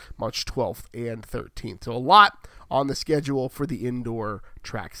Indoors, March 12th and 13th. So a lot on the schedule for the indoor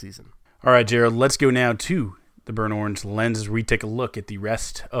track season. All right, Jared, let's go now to the Burnt Orange Lens as we take a look at the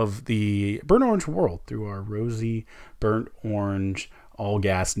rest of the Burnt Orange world through our rosy, burnt orange, all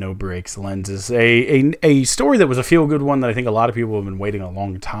gas, no brakes lenses. A story that was a feel-good one that I think a lot of people have been waiting a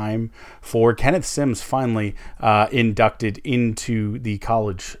long time for. Kenneth Sims finally inducted into the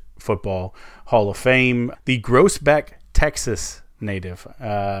College Football Hall of Fame. The Groesbeck, Texas native.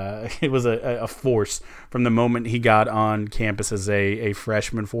 It was a force from the moment he got on campus as a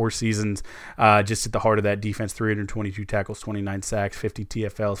freshman. 4 seasons, just at the heart of that defense. 322 tackles, 29 sacks, 50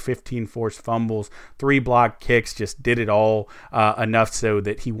 TFLs, 15 forced fumbles, 3 blocked kicks. Just did it all, enough so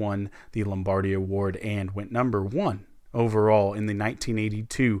that he won the Lombardi Award and went number 1 overall in the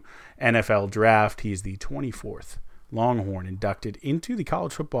 1982 NFL Draft. He's the 24th Longhorn inducted into the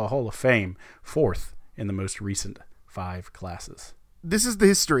College Football Hall of Fame, 4th in the most recent 5 classes. This is the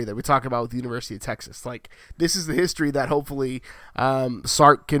history that we talk about with the University of Texas. Like, this is the history that hopefully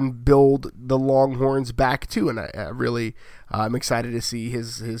Sark can build the Longhorns back to, and I'm excited to see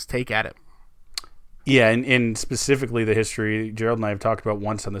his take at it. Yeah, and specifically the history Gerald and I have talked about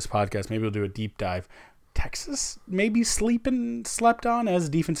once on this podcast. Maybe we'll do a deep dive. Texas maybe slept on as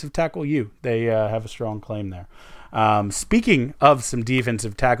defensive tackle U. They have a strong claim there. Speaking of some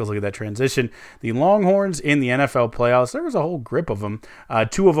defensive tackles, look at that transition. The Longhorns in the NFL playoffs, there was a whole grip of them.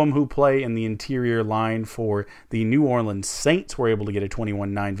 2 of them who play in the interior line for the New Orleans Saints were able to get a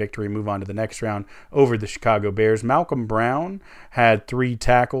 21-9 victory, move on to the next round over the Chicago Bears. Malcolm Brown had 3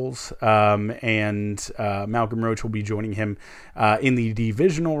 tackles, and Malcolm Roach will be joining him in the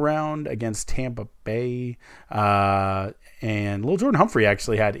divisional round against Tampa Bay. And Lil Jordan Humphrey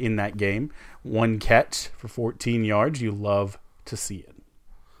actually had in that game 1 catch for 14 yards. You love to see it.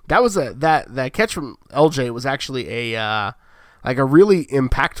 That was that catch from LJ was actually a really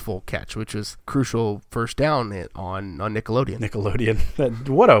impactful catch, which was crucial first down on Nickelodeon.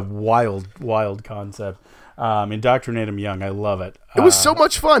 What a wild concept. Indoctrinate him young. I love it. It was so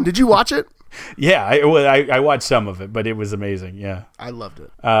much fun. Did you watch it? Yeah, I watched some of it, but it was amazing. Yeah, I loved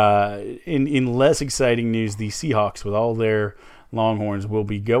it. In less exciting news, the Seahawks, with all their Longhorns, will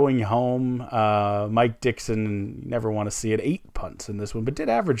be going home. Mike Dixon, never want to see it, 8 punts in this one, but did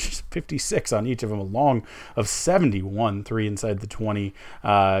average 56 on each of them, a long of 71, 3 inside the 20.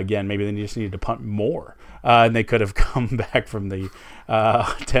 Again, maybe they just needed to punt more, and they could have come back from the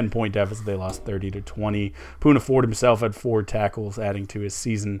 10-point deficit. They lost 30-20. Poona Ford himself had 4 tackles, adding to his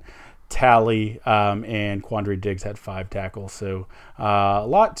season tally, and Quandre Diggs had 5 tackles. So a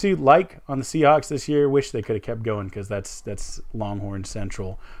lot to like on the Seahawks this year. Wish they could have kept going, because that's Longhorn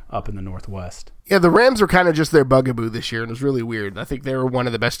Central up in the Northwest. Yeah, the Rams were kind of just their bugaboo this year, and it was really weird. I think they were one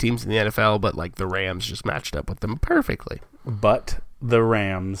of the best teams in the NFL, but like the Rams just matched up with them perfectly. But the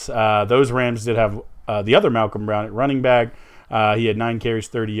Rams, those Rams did have the other Malcolm Brown at running back. He had 9 carries,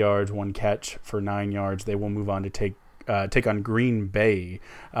 30 yards, 1 catch for 9 yards. They will move on to take on Green Bay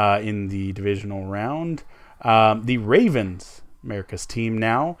in the divisional round. The Ravens, America's team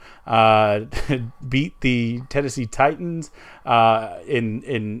now, beat the Tennessee Titans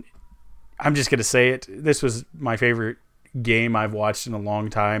in I'm just going to say it. This was my favorite game I've watched in a long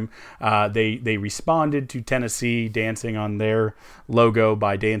time. They responded to Tennessee dancing on their logo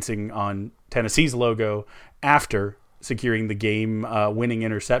by dancing on Tennessee's logo after securing the game winning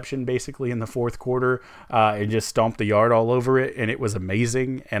interception basically in the 4th quarter, and just stomped the yard all over it, and it was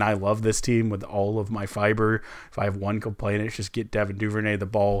amazing. And I love this team with all of my fiber. If I have one complaint, it's just get Devin Duvernay the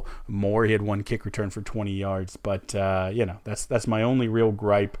ball more. He had 1 kick return for 20 yards, but that's my only real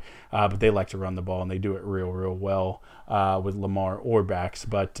gripe. But they like to run the ball, and they do it real well with Lamar or backs.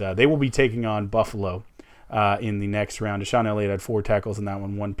 But they will be taking on Buffalo in the next round. Deshaun Elliott had 4 tackles in that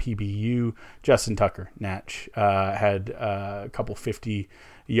one, 1 PBU. Justin Tucker, Natch, had a couple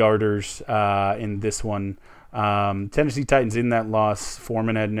 50-yarders in this one. Tennessee Titans in that loss.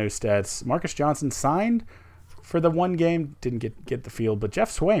 Foreman had no stats. Marcus Johnson signed for the 1 game, didn't get the field, but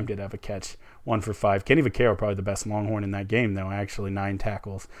Jeff Swaim did have a catch, 1 for 5. Kenny Vaccaro, probably the best Longhorn in that game, though. Actually, 9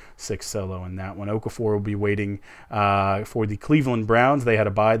 tackles, 6 solo in that one. Okafor will be waiting for the Cleveland Browns. They had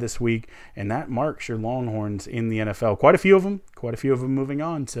a bye this week, and that marks your Longhorns in the NFL. Quite a few of them moving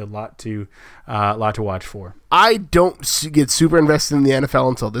on. So a lot to watch for. I don't get super invested in the NFL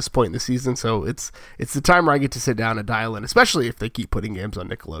until this point in the season, so it's the time where I get to sit down and dial in, especially if they keep putting games on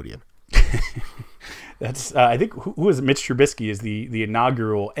Nickelodeon. That's I think who is it? Mitch Trubisky is the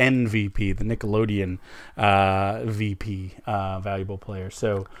inaugural MVP, the Nickelodeon VP, valuable player.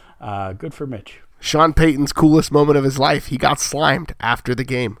 So good for Mitch. Sean Payton's coolest moment of his life, he got slimed after the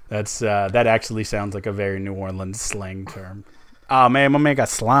game. That actually sounds like a very New Orleans slang term. Oh man, my man got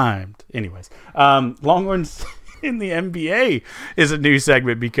slimed. Anyways, Longhorns in the NBA is a new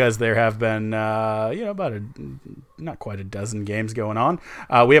segment because there have been not quite a dozen games going on.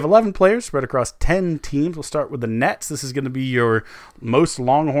 We have 11 players spread across 10 teams. We'll start with the Nets. This is going to be your most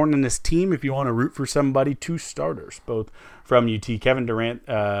Longhorn in this team if you want to root for somebody. 2 starters, both from UT. Kevin Durant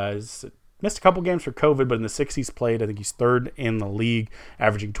is Missed a couple games for COVID, but in the 6 he's played, I think he's third in the league,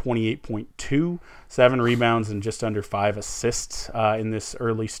 averaging 28.2, 7 rebounds, and just under 5 assists in this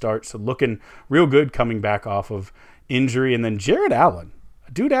early start. So looking real good coming back off of injury. And then Jared Allen,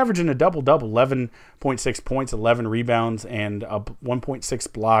 a dude averaging a double-double, 11.6 points, 11 rebounds, and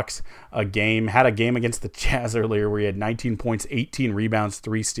 1.6 blocks a game. Had a game against the Jazz earlier where he had 19 points, 18 rebounds,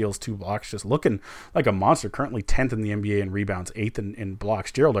 3 steals, 2 blocks. Just looking like a monster. Currently 10th in the NBA in rebounds, 8th in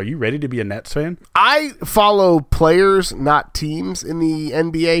blocks. Gerald, are you ready to be a Nets fan? I follow players, not teams, in the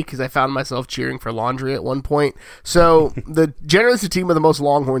NBA because I found myself cheering for Laundry at one point. So generally it's the team with the most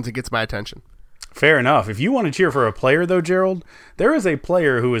Longhorns that gets my attention. Fair enough. If you want to cheer for a player, though, Gerald, there is a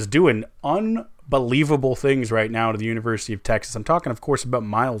player who is doing unbelievable things right now to the University of Texas. I'm talking, of course, about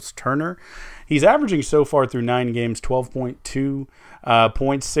Miles Turner. He's averaging so far through 9 games, 12.2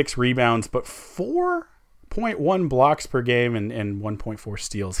 points, 6 rebounds, but 4.1 blocks per game and 1.4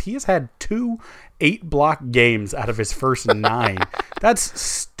 steals. He has had 2 8-block games out of his first 9. That's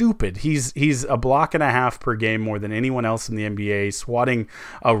stupid. He's a block and a half per game more than anyone else in the NBA, swatting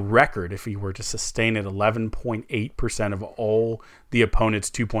a record if he were to sustain it, 11.8% of all the opponent's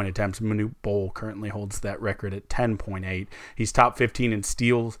 2-point attempts. Manute Bol currently holds that record at 10.8. He's top 15 in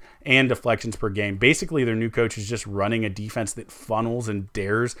steals and deflections per game. Basically, their new coach is just running a defense that funnels and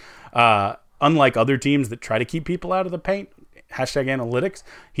dares. Unlike other teams that try to keep people out of the paint, #analytics,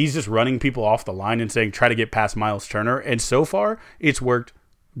 he's just running people off the line and saying, try to get past Miles Turner. And so far, it's worked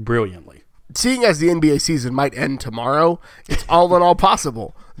brilliantly. Seeing as the NBA season might end tomorrow, it's all in all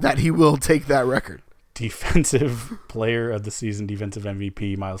possible that he will take that record. Defensive player of the season, defensive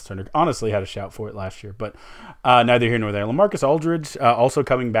MVP, Miles Turner. Honestly, had a shout for it last year, but neither here nor there. LaMarcus Aldridge, also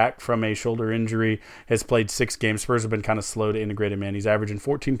coming back from a shoulder injury, has played 6 games. Spurs have been kind of slow to integrate him in. He's averaging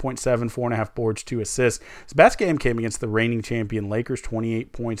 14.7, 4.5 boards, 2 assists. His best game came against the reigning champion Lakers,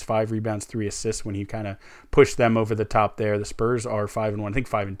 28 points, 5 rebounds, 3 assists when he kind of pushed them over the top there. The Spurs are 5-1, I think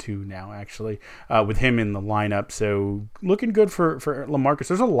 5-2 now, actually, with him in the lineup. So looking good for LaMarcus.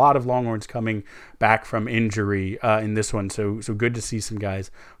 There's a lot of Longhorns coming back from injury in this one, so good to see some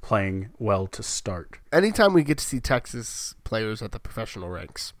guys playing well to start. Anytime we get to see Texas players at the professional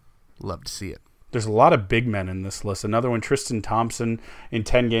ranks, love to see it. There's a lot of big men in this list. Another one, Tristan Thompson, in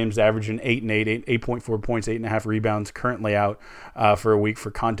 10 games, averaging 8 and 8, 8.4 points, 8.5 rebounds, currently out for a week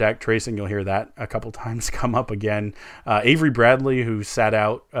for contact tracing. You'll hear that a couple times come up again. Avery Bradley, who sat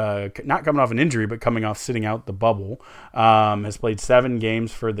out, not coming off an injury, but coming off sitting out the bubble, has played 7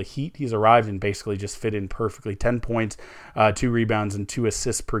 games for the Heat. He's arrived and basically just fit in perfectly. 10 points, 2 rebounds, and 2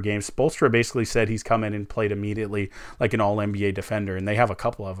 assists per game. Spoelstra basically said he's come in and played immediately like an all-NBA defender, and they have a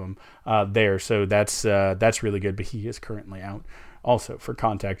couple of them there. So that's really good, but he is currently out also for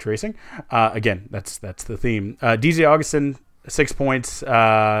contact tracing. Again, that's the theme. DJ Augustin, 6 points,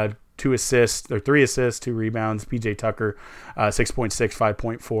 2 assists, or 3 assists, 2 rebounds. PJ Tucker, 6.6,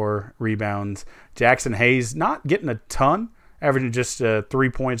 5.4 rebounds. Jackson Hayes, not getting a ton, averaging just 3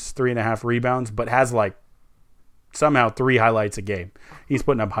 points, 3.5 rebounds, but has like somehow 3 highlights a game. He's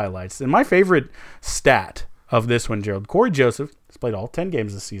putting up highlights. And my favorite stat of this one, Gerald, Corey Joseph has played all 10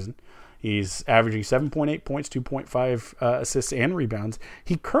 games this season. He's averaging 7.8 points, 2.5 assists and rebounds.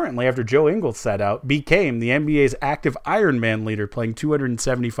 He currently, after Joe Ingles sat out, became the NBA's active Ironman leader, playing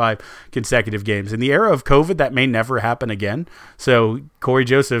 275 consecutive games. In the era of COVID, that may never happen again. So Corey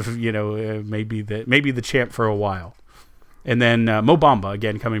Joseph, may be the champ for a while. And then Mo Bamba,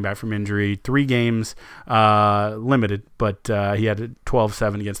 again, coming back from injury. 3 games, limited, but he had a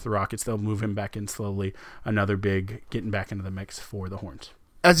 12-7 against the Rockets. They'll move him back in slowly. Another big getting back into the mix for the Horns.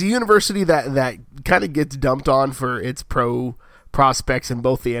 As a university that kind of gets dumped on for its pro prospects in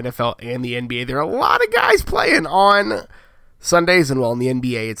both the NFL and the NBA, there are a lot of guys playing on Sundays, and in the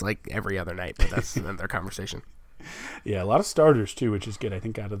NBA, it's like every other night, but that's another conversation. Yeah, a lot of starters too, which is good. I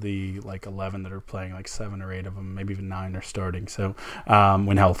think out of the 11 that are playing, 7 or 8 of them, maybe even 9 are starting. So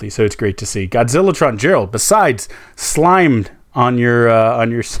when healthy, so it's great to see. Godzillatron, Gerald, besides slimed on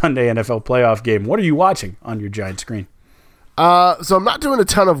your Sunday NFL playoff game, what are you watching on your giant screen? So I'm not doing a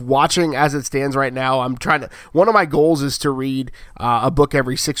ton of watching as it stands right now. One of my goals is to read a book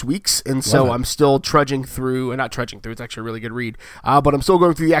every 6 weeks, and so I'm still not trudging through, it's actually a really good read, but I'm still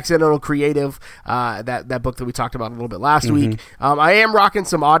going through The Accidental Creative, that book that we talked about a little bit last week. I am rocking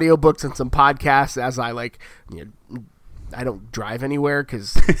some audiobooks and some podcasts as I don't drive anywhere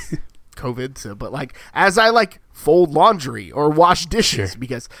because COVID, so, but as I fold laundry or wash dishes,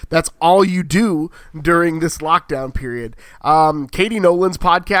 because that's all you do during this lockdown period. Katie Nolan's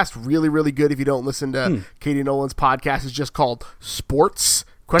podcast, really, really good. If you don't listen to Katie Nolan's podcast, it's just called Sports ?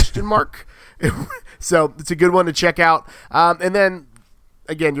 So it's a good one to check out. And then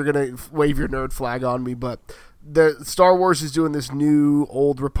again, you're going to wave your nerd flag on me, but the Star Wars is doing this new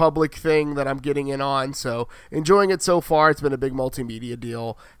Old Republic thing that I'm getting in on, so enjoying it so far. It's been a big multimedia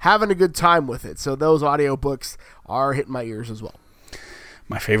deal. Having a good time with it. So those audiobooks are hitting my ears as well.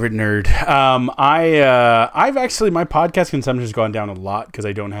 My favorite nerd. I've actually, my podcast consumption has gone down a lot because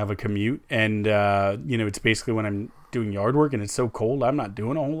I don't have a commute, and it's basically when I'm doing yard work and it's so cold, I'm not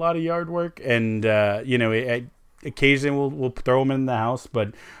doing a whole lot of yard work, and occasionally we'll throw them in the house,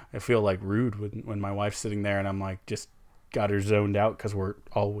 but I feel like rude when my wife's sitting there and I'm like just got her zoned out because we're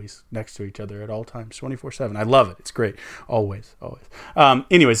always next to each other at all times, 24/7. I love it. It's great. Always.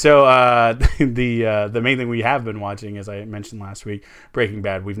 Anyway, so the main thing we have been watching, as I mentioned last week, Breaking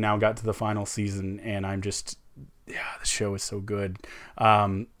Bad. We've now got to the final season, and the show is so good.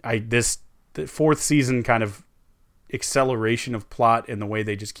 The fourth season kind of acceleration of plot and the way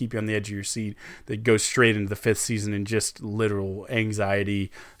they just keep you on the edge of your seat that goes straight into the fifth season, and just literal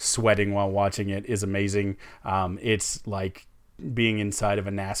anxiety sweating while watching it is amazing. It's like being inside of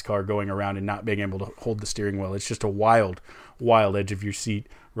a NASCAR going around and not being able to hold the steering wheel. It's just a wild edge of your seat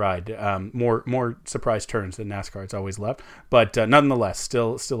ride. More surprise turns than NASCAR it's always left, but nonetheless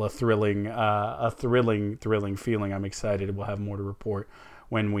still a thrilling feeling. I'm excited. We'll have more to report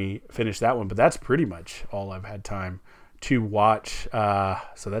when we finish that one, but that's pretty much all I've had time to watch.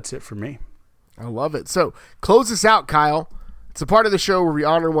 So that's it for me. I love it. So close us out, Kyle. It's a part of the show where we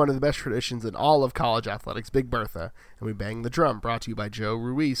honor one of the best traditions in all of college athletics, Big Bertha, and we bang the drum, brought to you by Joe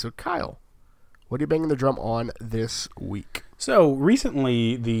Ruiz. So Kyle, what are you banging the drum on this week? So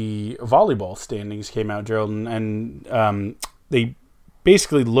recently the volleyball standings came out, Gerald, and they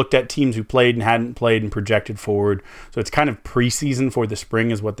basically looked at teams who played and hadn't played and projected forward. So it's kind of preseason for the spring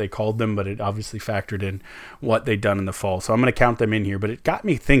is what they called them, but it obviously factored in what they'd done in the fall. So I'm going to count them in here, but it got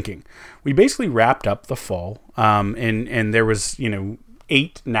me thinking. We basically wrapped up the fall, and there was,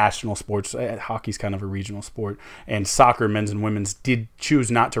 8 national sports. Hockey's kind of a regional sport, and soccer, men's and women's, did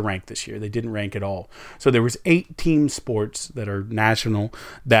choose not to rank this year. They didn't rank at all. So there was 8 team sports that are national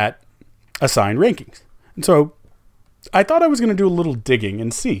that assigned rankings. And so I thought I was going to do a little digging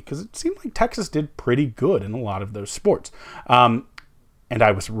and see, because it seemed like Texas did pretty good in a lot of those sports. And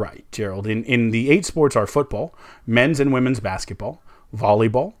I was right, Gerald. In the 8 sports are football, men's and women's basketball,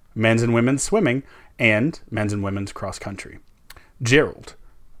 volleyball, men's and women's swimming, and men's and women's cross country. Gerald,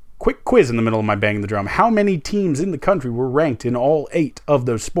 quick quiz in the middle of my banging the drum. How many teams in the country were ranked in all 8 of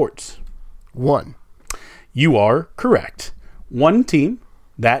those sports? 1. You are correct. 1 team,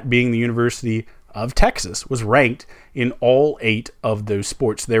 that being the University of Texas, was ranked in all 8 of those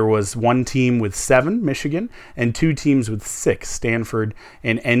sports. There was 1 team with 7, Michigan, and 2 teams with 6, Stanford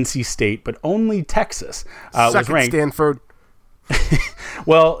and NC State, but only Texas was ranked. Stanford.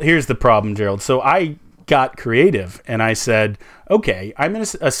 Well, here's the problem, Gerald. So I got creative and I said, okay, I'm going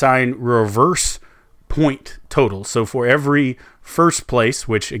to assign reverse point total. So for every first place,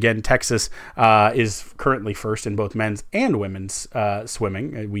 which again, Texas is currently first in both men's and women's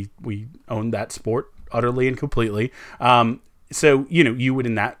swimming. We own that sport utterly and completely. So, you would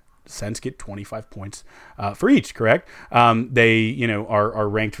in that sense get 25 points for each, correct? They, are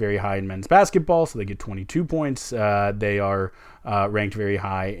ranked very high in men's basketball, so they get 22 points. They are ranked very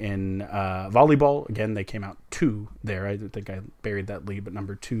high in volleyball. Again, they came out 2 there. I think I buried that lead, but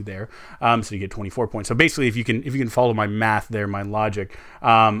number 2 there. So you get 24 points. So basically, if you can follow my math there, my logic,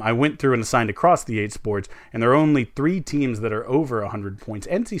 I went through and assigned across the 8 sports, and there are only 3 teams that are over 100 points.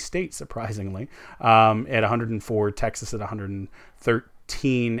 NC State, surprisingly, at 104, Texas at 113.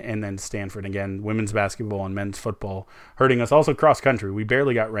 And then Stanford again, women's basketball and men's football hurting us. Also cross country, we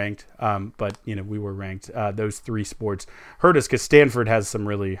barely got ranked, but we were ranked. Those 3 sports hurt us because Stanford has some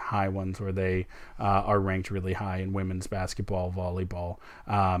really high ones where they are ranked really high in women's basketball, volleyball,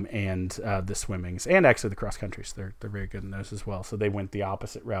 and the swimmings, and actually the cross country. So they're very good in those as well. So they went the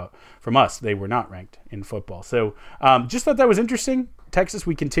opposite route from us. They were not ranked in football. So just thought that was interesting. Texas,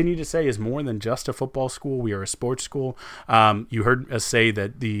 we continue to say, is more than just a football school. We are a sports school. You heard us say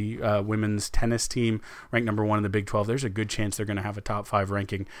that the women's tennis team ranked number 1 in the Big 12. There's a good chance they're going to have a top 5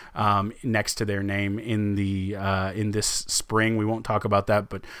 ranking next to their name in this spring. We won't talk about that,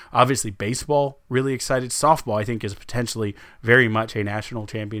 but obviously baseball, really excited. Softball, I think, is potentially very much a national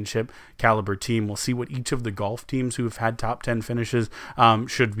championship caliber team. We'll see what each of the golf teams who have had top 10 finishes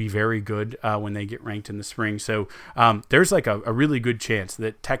should be very good when they get ranked in the spring. So there's like a really good chance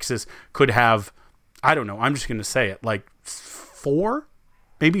that Texas could have, I don't know, I'm just going to say it, like 4,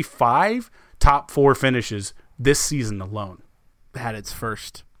 maybe 5 top 4 finishes this season alone. Had its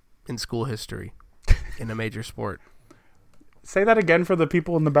first in school history in a major sport. Say that again for the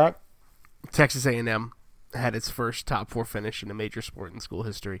people in the back. Texas A&M had its first top 4 finish in a major sport in school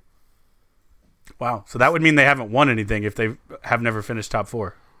history. Wow. So that would mean they haven't won anything if they have never finished top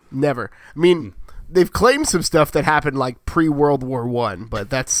 4. Never. I mean, they've claimed some stuff that happened like pre-World War I, but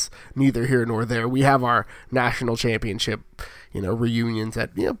that's neither here nor there. We have our national championship, reunions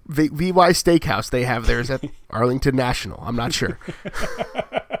at VY Steakhouse. They have theirs at Arlington National. I'm not sure.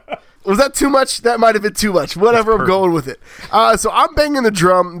 Was that too much? That might have been too much. Whatever, I'm going with it. So I'm banging the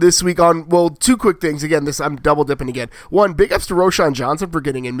drum this week on, 2 quick things. Again, I'm double dipping again. One, big ups to Roshan Johnson for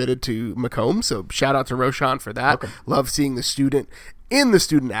getting admitted to Macomb. So shout out to Roshan for that. Okay. Love seeing the student in the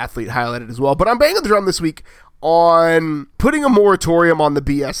student athlete highlighted as well. But I'm banging the drum this week on putting a moratorium on the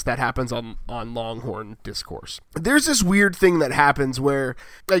BS that happens on Longhorn discourse. There's this weird thing that happens where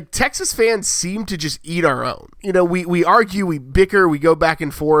Texas fans seem to just eat our own. We argue, we bicker, we go back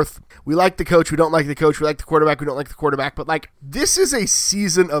and forth. We like the coach, we don't like the coach. We like the quarterback, we don't like the quarterback. But this is a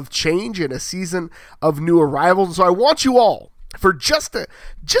season of change and a season of new arrivals. So I want you all for just a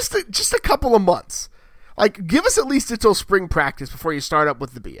couple of months. Give us at least until spring practice before you start up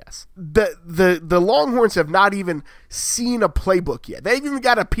with the BS. The Longhorns have not even seen a playbook yet. They've even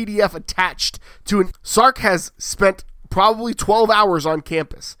got a PDF attached to Sark has spent probably 12 hours on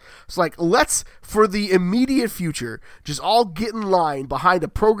campus. So let's, for the immediate future, just all get in line behind a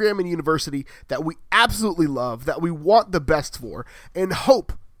program and university that we absolutely love, that we want the best for, and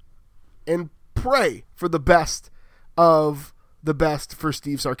hope and pray for the best of the best for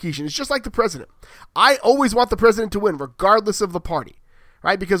Steve Sarkisian. It's just like the president. I always want the president to win, regardless of the party,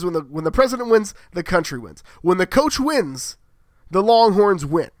 right? Because when the president wins, the country wins. When the coach wins, the Longhorns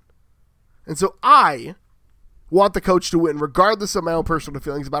win. And so I want the coach to win, regardless of my own personal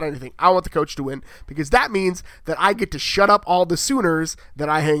feelings about anything. I want the coach to win because that means that I get to shut up all the Sooners that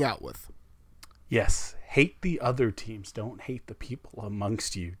I hang out with. Yes. Hate the other teams. Don't hate the people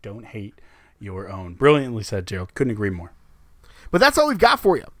amongst you. Don't hate your own. Brilliantly said, Gerald. Couldn't agree more. But that's all we've got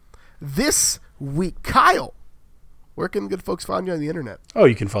for you this week. Kyle, where can good folks find you on the internet? Oh,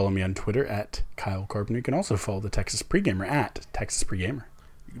 you can follow me on Twitter at Kyle Carpenter. You can also follow the Texas Pregamer at Texas Pregamer.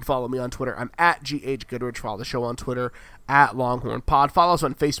 You can follow me on Twitter. I'm at GH Goodrich. Follow the show on Twitter at Longhorn Pod. Follow us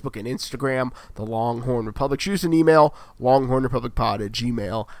on Facebook and Instagram, the Longhorn Republic. Shoot us an email,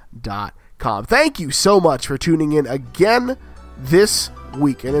 longhornrepublicpod@gmail.com. Thank you so much for tuning in again this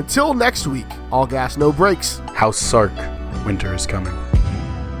week. And until next week, all gas, no brakes. House Sark, winter is coming.